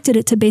expected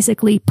it to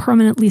basically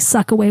permanently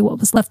suck away what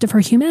was left of her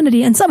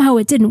humanity, and somehow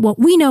it didn't. What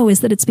we know is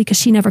that it's because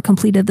she never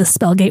completed the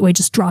spell gateway,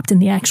 just dropped in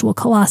the actual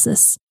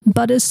Colossus.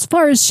 But as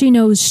far as she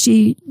knows,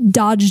 she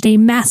dodged a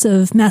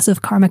massive,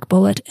 massive karmic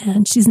bullet,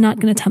 and she's not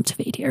going to tempt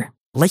fate here.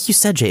 Like you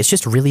said, Jay, it's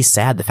just really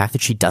sad, the fact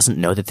that she doesn't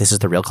know that this is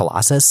the real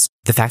Colossus,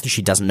 the fact that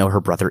she doesn't know her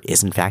brother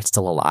is in fact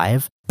still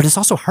alive, but it's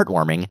also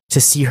heartwarming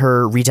to see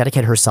her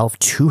rededicate herself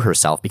to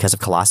herself because of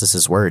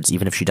Colossus's words,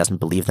 even if she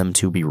doesn't believe them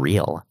to be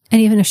real.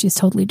 And even if she's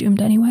totally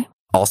doomed anyway.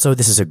 Also,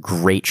 this is a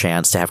great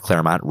chance to have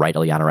Claremont write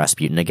Illyana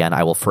Rasputin again.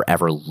 I will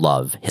forever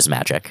love his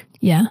magic.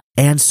 Yeah.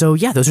 And so,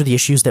 yeah, those are the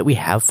issues that we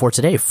have for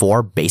today.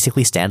 4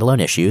 basically standalone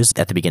issues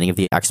at the beginning of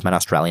the X-Men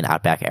Australian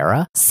Outback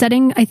era.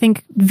 Setting, I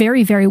think,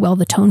 very, very well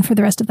the tone for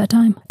the rest of that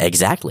time.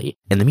 Exactly.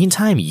 In the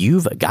meantime,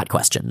 you've got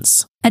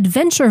questions.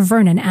 Adventure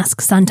Vernon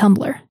asks on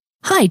Tumblr,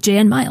 "Hi, Jay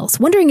and Miles.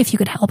 Wondering if you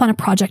could help on a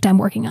project I'm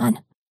working on.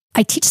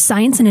 I teach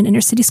science in an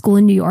inner-city school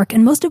in New York,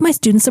 and most of my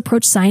students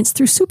approach science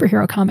through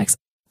superhero comics.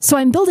 So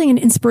I'm building an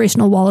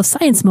inspirational wall of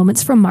science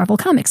moments from Marvel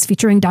Comics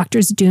featuring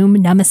Doctors Doom,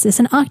 Nemesis,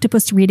 and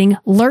Octopus reading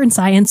Learn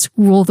Science,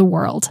 Rule the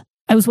World.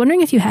 I was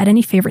wondering if you had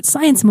any favorite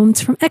science moments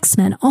from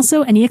X-Men,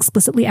 also any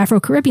explicitly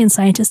Afro-Caribbean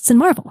scientists in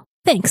Marvel.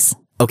 Thanks."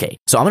 Okay,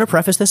 so I'm going to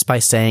preface this by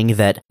saying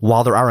that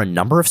while there are a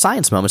number of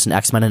science moments in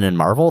X-Men and in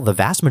Marvel, the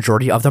vast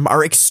majority of them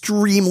are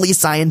extremely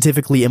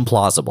scientifically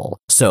implausible.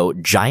 So,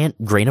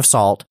 giant grain of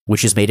salt,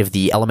 which is made of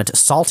the element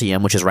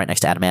saltium, which is right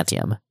next to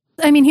adamantium.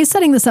 I mean, he's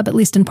setting this up at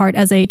least in part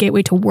as a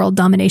gateway to world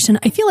domination.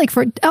 I feel like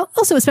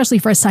also especially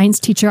for a science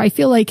teacher, I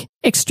feel like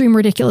extreme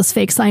ridiculous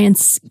fake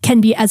science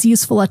can be as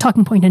useful a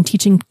talking point and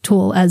teaching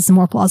tool as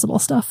more plausible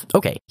stuff.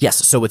 Okay, yes,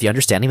 so with the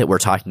understanding that we're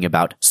talking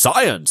about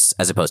science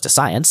as opposed to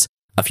science,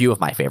 a few of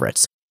my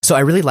favorites. So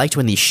I really liked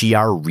when the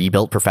Shi'ar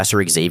rebuilt Professor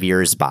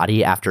Xavier's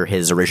body after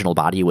his original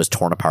body was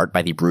torn apart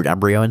by the brood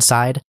embryo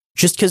inside.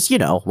 Just because,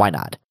 why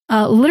not?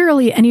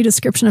 Literally any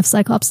description of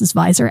Cyclops'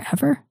 visor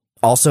ever.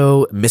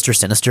 Also, Mr.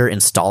 Sinister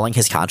installing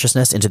his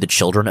consciousness into the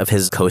children of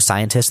his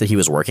co-scientists that he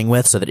was working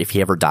with so that if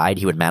he ever died,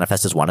 he would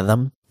manifest as one of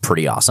them.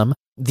 Pretty awesome.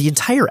 The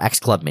entire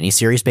X-Club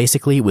miniseries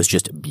basically was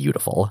just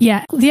beautiful.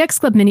 Yeah, the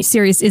X-Club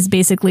miniseries is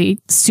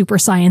basically super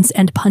science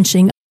and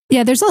punching.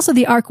 Yeah, there's also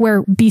the arc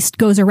where Beast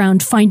goes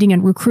around finding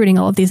and recruiting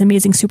all of these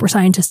amazing super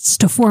scientists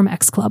to form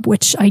X-Club,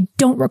 which I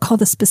don't recall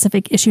the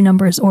specific issue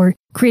numbers or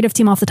creative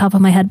team off the top of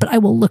my head, but I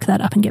will look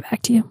that up and get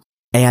back to you.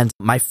 And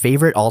my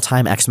favorite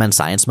all-time X-Men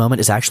science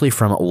moment is actually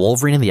from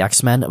Wolverine and the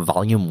X-Men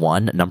Volume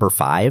 1, Number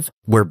 5,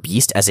 where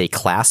Beast, as a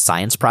class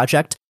science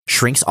project,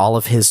 shrinks all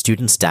of his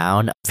students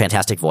down,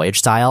 Fantastic Voyage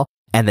style,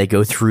 and they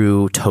go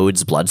through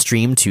Toad's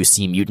bloodstream to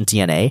see mutant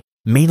DNA.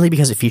 mainly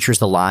because it features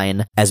the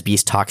line as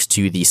Beast talks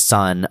to the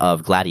son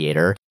of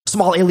Gladiator,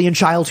 "Small alien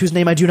child whose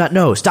name I do not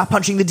know, stop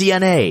punching the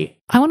DNA."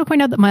 I want to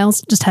point out that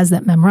Miles just has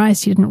that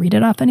memorized. He didn't read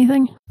it off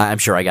anything. I'm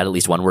sure I got at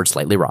least one word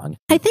slightly wrong.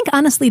 I think,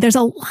 honestly, there's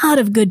a lot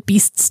of good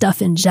Beast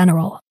stuff in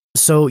general.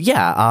 So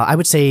yeah, I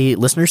would say,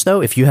 listeners,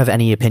 though, if you have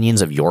any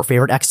opinions of your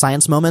favorite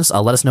X-Science moments,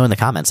 let us know in the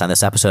comments on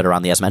this episode or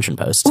on the As Mentioned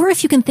post. Or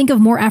if you can think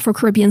of more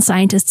Afro-Caribbean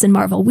scientists in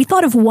Marvel. We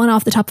thought of one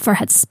off the top of our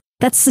heads.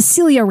 That's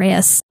Cecilia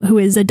Reyes, who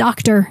is a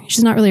doctor.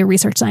 She's not really a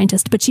research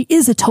scientist, but she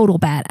is a total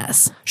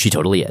badass. She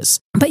totally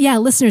is. But yeah,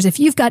 listeners, if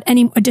you've got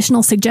any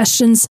additional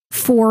suggestions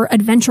for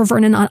Adventure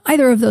Vernon on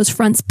either of those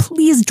fronts,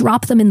 please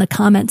drop them in the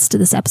comments to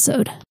this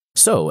episode.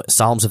 So,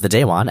 Psalms of the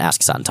Daewon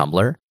asks on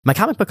Tumblr, "My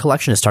comic book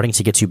collection is starting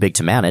to get too big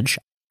to manage.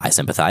 I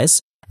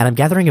sympathize. And I'm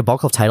gathering a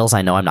bulk of titles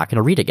I know I'm not going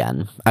to read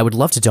again. I would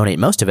love to donate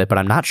most of it, but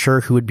I'm not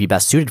sure who would be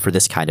best suited for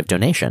this kind of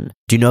donation.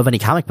 Do you know of any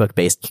comic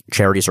book-based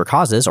charities or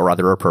causes or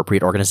other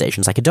appropriate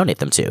organizations I could donate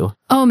them to?"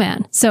 Oh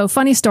man. So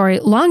funny story.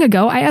 Long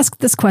ago, I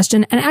asked this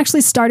question and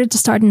actually started to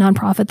start a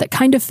nonprofit that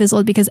kind of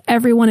fizzled because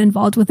everyone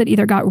involved with it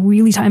either got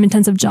really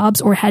time-intensive jobs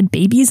or had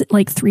babies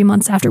like 3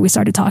 months after we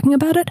started talking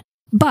about it.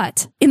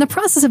 But in the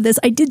process of this,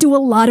 I did do a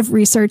lot of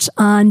research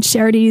on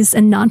charities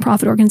and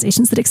nonprofit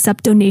organizations that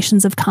accept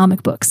donations of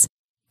comic books.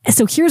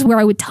 So here's where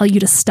I would tell you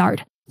to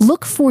start.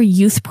 Look for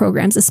youth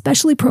programs,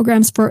 especially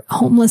programs for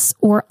homeless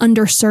or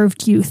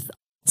underserved youth.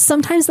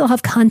 Sometimes they'll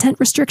have content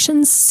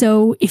restrictions,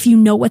 so if you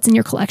know what's in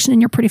your collection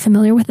and you're pretty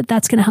familiar with it,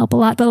 that's going to help a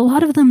lot. But a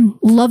lot of them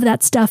love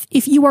that stuff.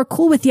 If you are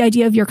cool with the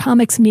idea of your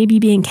comics maybe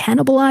being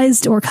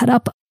cannibalized or cut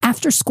up,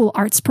 after-school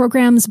arts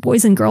programs,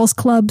 boys and girls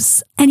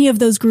clubs, any of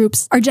those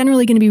groups are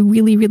generally going to be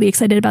really, really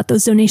excited about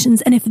those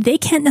donations. And if they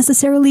can't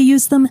necessarily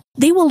use them,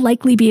 they will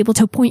likely be able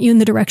to point you in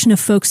the direction of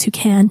folks who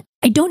can.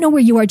 I don't know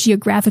where you are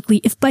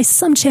geographically. If by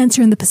some chance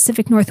you're in the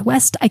Pacific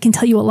Northwest, I can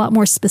tell you a lot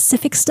more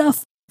specific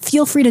stuff.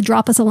 Feel free to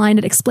drop us a line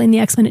at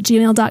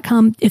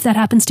explainthexmen@gmail.com. If that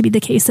happens to be the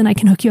case, then I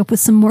can hook you up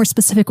with some more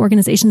specific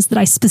organizations that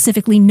I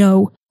specifically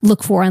know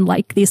look for and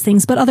like these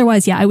things. But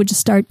otherwise, yeah, I would just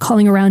start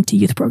calling around to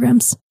youth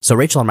programs. So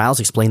Rachel and Miles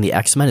Explain the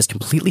X-Men is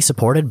completely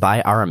supported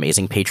by our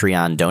amazing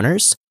Patreon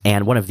donors.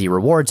 And one of the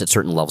rewards at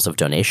certain levels of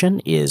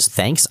donation is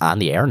thanks on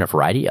the air in a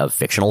variety of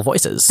fictional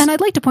voices. And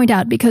I'd like to point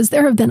out, because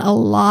there have been a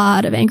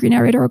lot of angry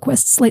narrator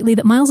requests lately,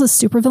 that Miles'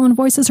 supervillain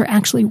voices are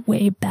actually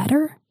way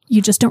better.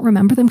 You just don't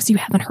remember them because you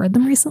haven't heard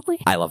them recently.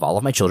 I love all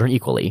of my children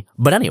equally.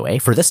 But anyway,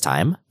 for this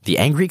time, the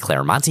angry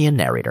Claremontian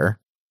narrator.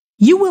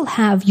 You will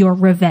have your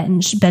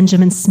revenge,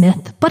 Benjamin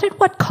Smith, but at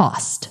what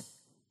cost?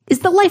 Is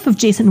the life of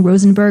Jason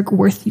Rosenberg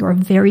worth your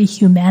very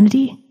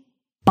humanity,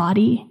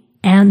 body,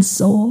 and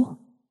soul?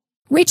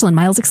 Rachel and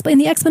Miles Explain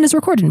the X-Men is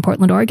recorded in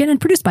Portland, Oregon,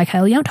 and produced by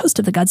Kyle Yount, host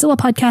of the Godzilla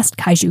podcast,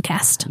 Kaiju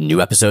Cast. New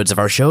episodes of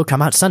our show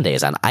come out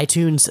Sundays on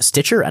iTunes,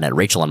 Stitcher, and at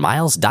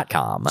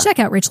rachelandmiles.com. Check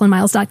out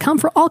rachelandmiles.com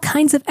for all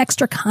kinds of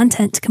extra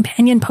content,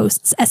 companion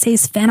posts,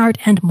 essays, fan art,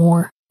 and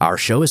more. Our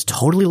show is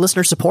totally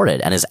listener-supported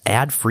and is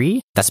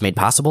ad-free. That's made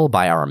possible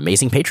by our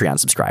amazing Patreon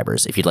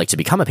subscribers. If you'd like to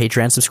become a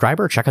Patreon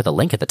subscriber, check out the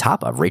link at the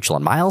top of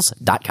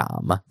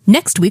rachelandmiles.com.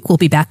 Next week, we'll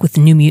be back with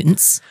New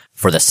Mutants.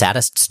 For the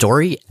saddest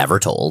story ever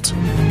told.